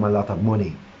make them a lot of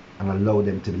money and allow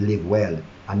them to live well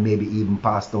and maybe even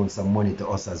pass down some money to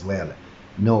us as well.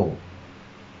 No,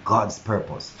 God's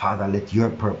purpose. Father, let your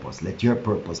purpose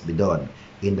be done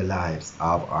in the lives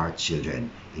of our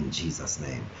children in Jesus'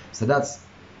 name. So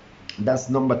that's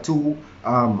number 2,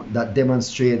 that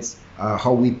demonstrates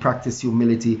how we practice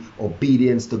humility,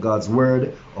 obedience to God's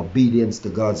word, obedience to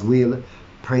God's will,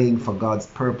 praying for God's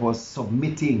purpose,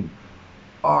 submitting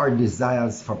our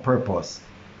desires for purpose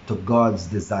to God's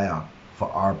desire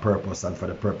for our purpose and for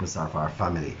the purpose of our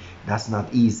family. That's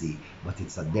not easy, but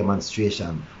it's a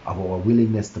demonstration of our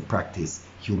willingness to practice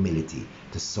humility,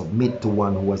 to submit to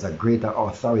one who has a greater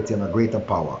authority and a greater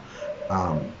power,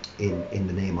 in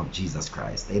the name of Jesus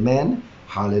Christ. Amen.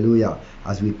 Hallelujah.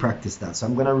 As we practice that. So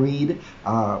I'm going to read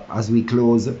as we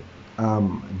close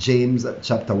James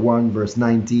chapter 1 verse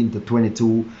 19 to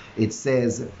 22. It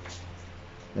says,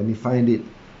 let me find it.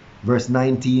 Verse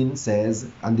 19 says,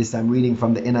 and this I'm reading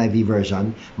from the NIV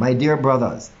version, my dear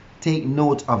brothers, take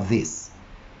note of this.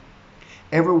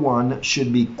 Everyone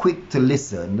should be quick to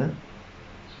listen,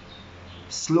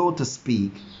 slow to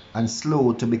speak, and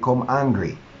slow to become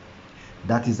angry.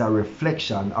 That is a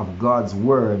reflection of God's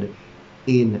word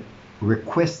in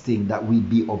requesting that we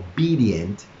be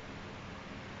obedient,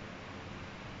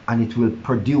 and it will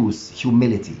produce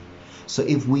humility. So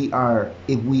if we are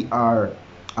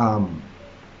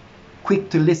quick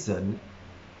to listen,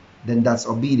 then that's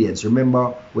obedience.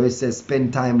 Remember where it says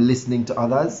spend time listening to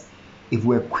others? If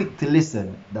we're quick to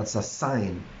listen, that's a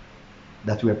sign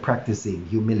that we're practicing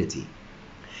humility.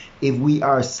 If we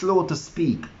are slow to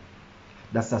speak,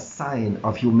 that's a sign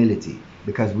of humility,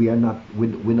 because we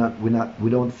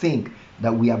don't think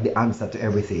that we have the answer to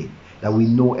everything, that we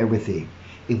know everything.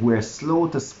 If we're slow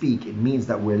to speak, it means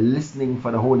that we're listening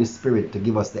for the Holy Spirit to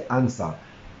give us the answer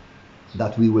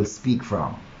that we will speak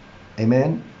from.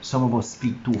 Amen. Some of us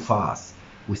speak too fast.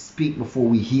 We speak before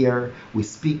we hear. We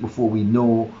speak before we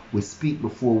know. We speak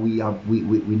before we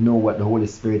know what the Holy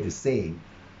Spirit is saying.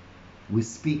 We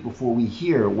speak before we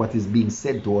hear what is being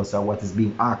said to us or what is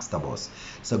being asked of us.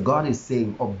 So God is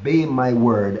saying, obey my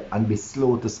word and be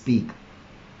slow to speak.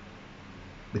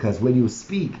 Because when you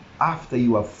speak, after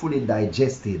you have fully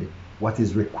digested what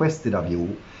is requested of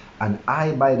you, and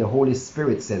I, by the Holy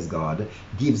Spirit, says God,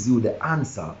 gives you the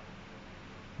answer,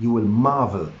 you will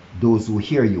marvel those who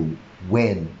hear you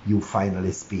when you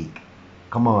finally speak.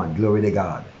 Come on, glory to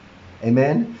God.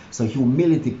 Amen. So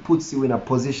humility puts you in a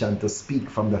position to speak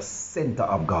from the center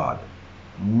of God.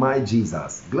 My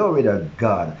Jesus. Glory to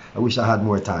God. I wish I had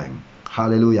more time.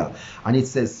 Hallelujah. And it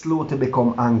says slow to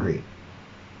become angry.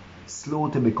 Slow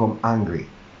to become angry.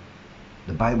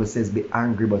 The Bible says be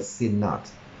angry but sin not.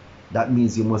 That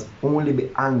means you must only be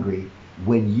angry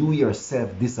when you yourself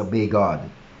disobey God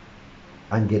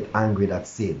and get angry at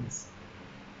sins.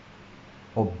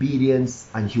 Obedience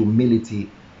and humility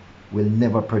will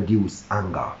never produce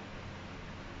anger.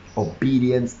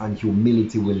 Obedience and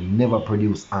humility will never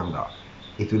produce anger.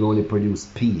 It will only produce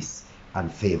peace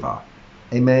and favor.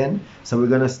 Amen. So we're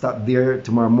going to stop there.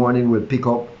 Tomorrow morning we'll pick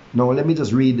up. Now let me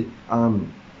just read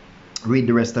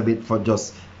the rest of it for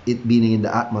just it being in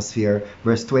the atmosphere.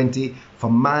 Verse 20, for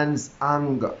man's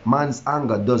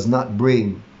anger does not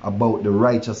bring about the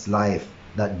righteous life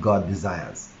that God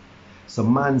desires. So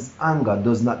man's anger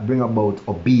does not bring about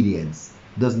obedience,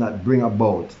 does not bring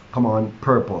about,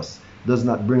 purpose, does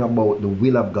not bring about the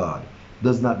will of God,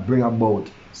 does not bring about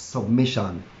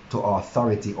submission to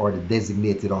authority or the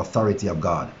designated authority of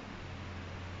God.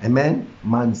 Amen?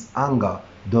 Man's anger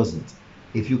doesn't.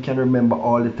 If you can remember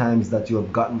all the times that you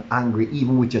have gotten angry,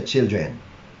 even with your children,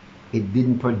 it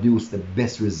didn't produce the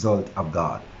best result of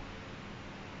God,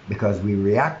 because we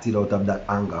reacted out of that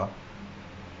anger.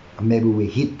 Maybe we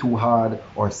hit too hard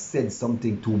or said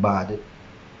something too bad,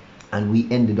 and we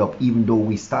ended up, even though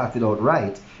we started out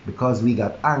right, because we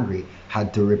got angry,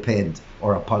 had to repent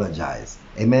or apologize.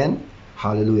 Amen.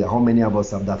 Hallelujah. How many of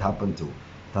us have that happened to?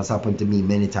 That's happened to me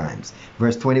many times.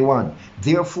 Verse 21,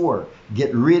 therefore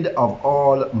get rid of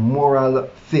all moral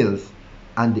filth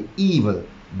and the evil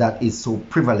that is so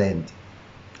prevalent,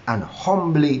 and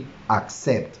humbly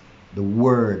accept the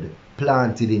word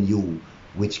planted in you,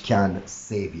 which can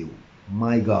save you.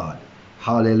 My God.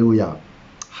 Hallelujah.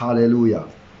 Hallelujah.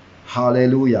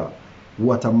 Hallelujah.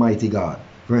 What a mighty God.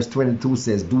 Verse 22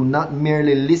 says, do not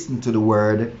merely listen to the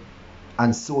word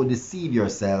and so deceive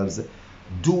yourselves.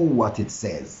 Do what it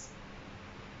says.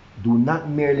 Do not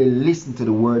merely listen to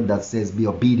the word that says be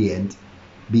obedient,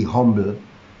 be humble.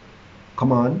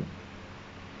 Come on.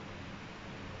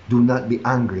 Do not be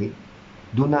angry.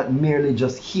 Do not merely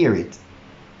just hear it,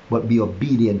 but be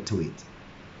obedient to it.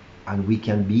 And we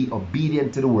can be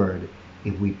obedient to the word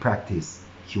if we practice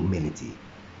humility.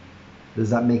 Does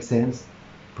that make sense?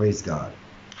 Praise God.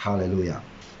 Hallelujah.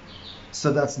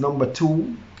 So that's number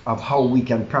 2 of how we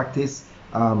can practice.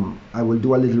 I will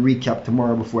do a little recap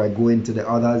tomorrow before I go into the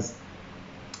others.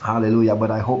 Hallelujah. But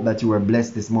I hope that you were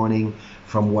blessed this morning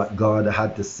from what God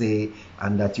had to say,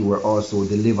 and that you were also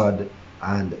delivered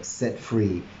and set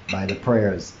free by the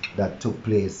prayers that took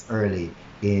place early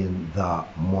in the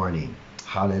morning.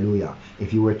 Hallelujah.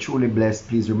 If you were truly blessed,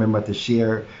 please remember to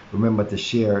share. Remember to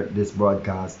share this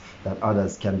broadcast that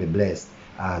others can be blessed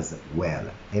as well.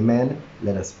 Amen.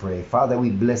 Let us pray. Father, we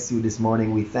bless you this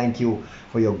morning. We thank you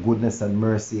for your goodness and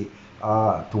mercy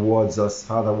towards us.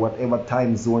 Father, whatever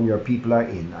time zone your people are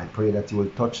in, I pray that you will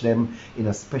touch them in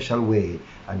a special way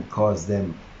and cause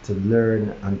them to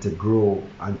learn and to grow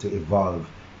and to evolve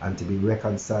and to be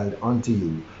reconciled unto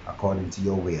you according to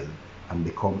your will, and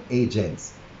become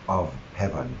agents of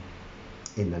heaven.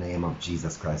 In the name of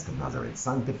Jesus Christ of Nazareth.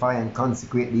 Sanctify and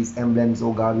consecrate these emblems,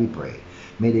 O God, we pray.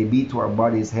 May they be to our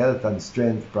bodies health and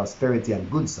strength, prosperity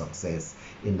and good success.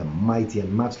 In the mighty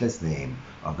and matchless name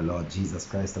of the Lord Jesus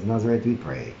Christ of Nazareth, we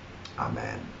pray.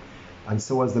 Amen. And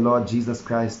so as the Lord Jesus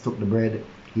Christ took the bread,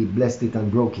 he blessed it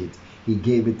and broke it. He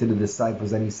gave it to the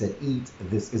disciples and he said, eat,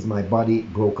 this is my body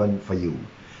broken for you.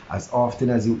 As often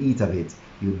as you eat of it,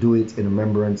 you do it in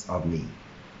remembrance of me.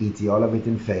 Eat ye all of it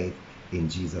in faith. In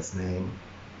Jesus' name.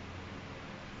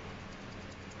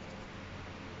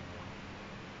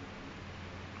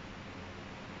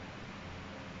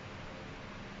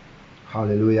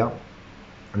 Hallelujah.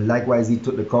 And likewise he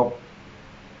took the cup,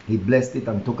 he blessed it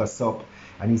and took a sup,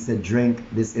 and he said, drink,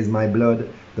 this is my blood,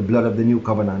 the blood of the new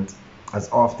covenant. As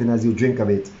often as you drink of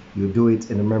it, you do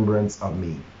it in remembrance of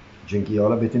me. Drink ye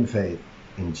all of it in faith.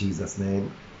 In Jesus'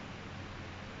 name.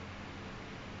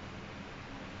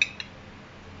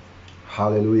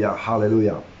 Hallelujah,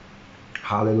 hallelujah,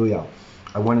 hallelujah.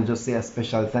 I want to just say a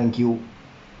special thank you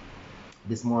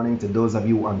this morning to those of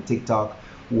you on TikTok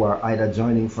who are either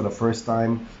joining for the first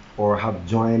time or have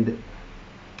joined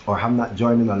or have not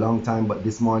joined in a long time, but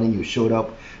this morning you showed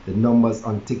up. The numbers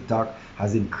on TikTok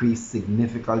has increased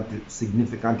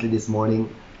significantly this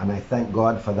morning, and I thank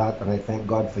God for that, and I thank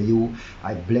God for you.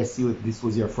 I bless you if this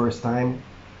was your first time.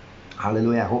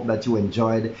 Hallelujah. I hope that you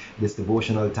enjoyed this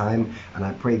devotional time, and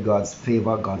I pray God's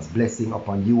favor, God's blessing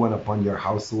upon you and upon your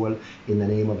household in the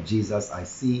name of Jesus. I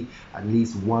see at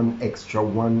least one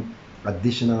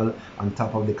additional on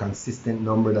top of the consistent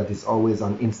number that is always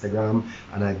on Instagram,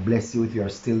 and I bless you if you are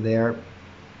still there.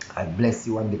 I bless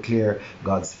you and declare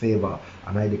God's favor,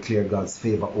 and I declare God's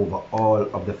favor over all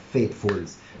of the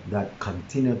faithfuls that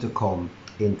continue to come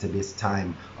into this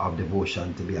time of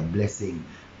devotion to be a blessing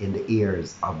in the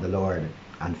ears of the Lord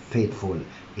and faithful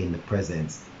in the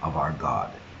presence of our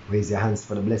God. Raise your hands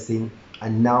for the blessing.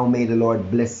 And now may the Lord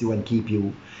bless you and keep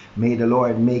you. May the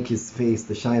Lord make his face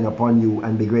to shine upon you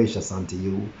and be gracious unto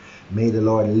you. May the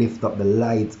Lord lift up the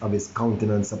light of his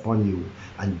countenance upon you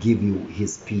and give you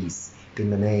his peace.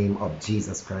 In the name of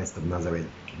Jesus Christ of Nazareth.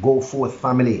 Go forth,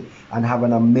 family, and have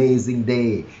an amazing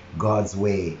day God's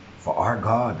way. For our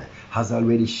God has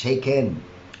already shaken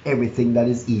everything that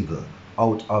is evil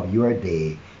out of your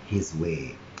day his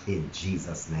way. In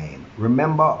Jesus' name.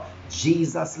 Remember,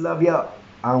 Jesus love you,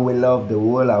 and we love the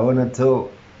world. I want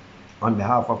to. On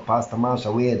behalf of Pastor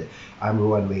Marsha Wade, I'm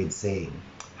Rowan Wade saying,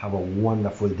 have a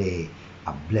wonderful day,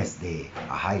 a blessed day,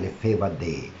 a highly favored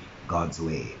day, God's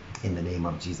way. In the name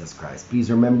of Jesus Christ.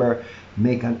 Please remember,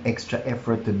 make an extra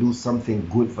effort to do something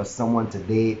good for someone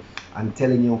today. I'm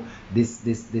telling you, this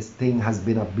thing has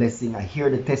been a blessing. I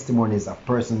hear the testimonies of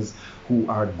persons who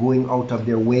are going out of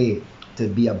their way to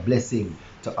be a blessing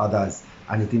to others,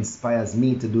 and it inspires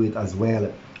me to do it as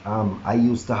well. I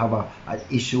used to have an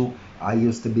issue. I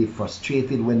used to be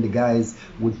frustrated when the guys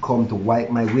would come to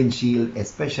wipe my windshield,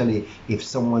 especially if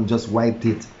someone just wiped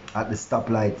it at the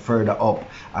stoplight further up,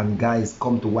 and guys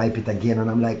come to wipe it again,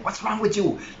 and I'm like, what's wrong with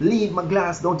you? Leave my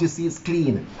glass, don't you see it's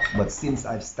clean? But since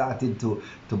I've started to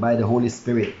by the Holy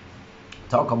Spirit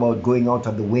talk about going out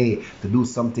of the way to do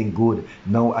something good,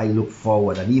 now I look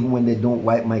forward, and even when they don't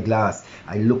wipe my glass,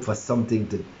 I look for something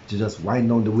to just wind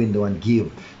down the window and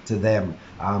give to them,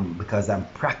 because I'm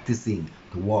practicing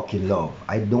to walk in love.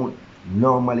 I don't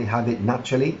normally have it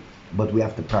naturally, but we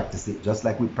have to practice it. Just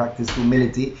like we practice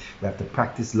humility, we have to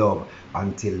practice love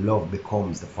until love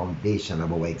becomes the foundation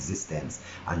of our existence,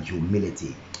 and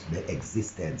humility the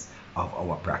existence of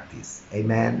our practice.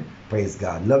 Amen. Praise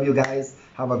God. Love you guys.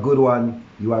 Have a good one.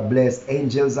 You are blessed.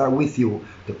 Angels are with you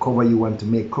to cover you and to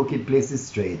make crooked places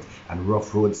straight and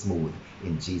rough roads smooth.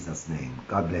 In Jesus' name.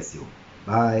 God bless you.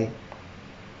 Bye.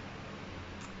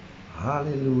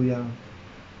 Hallelujah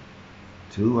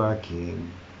to our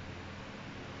King.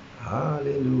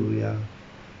 Hallelujah.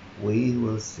 We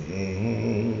will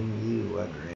sing you a great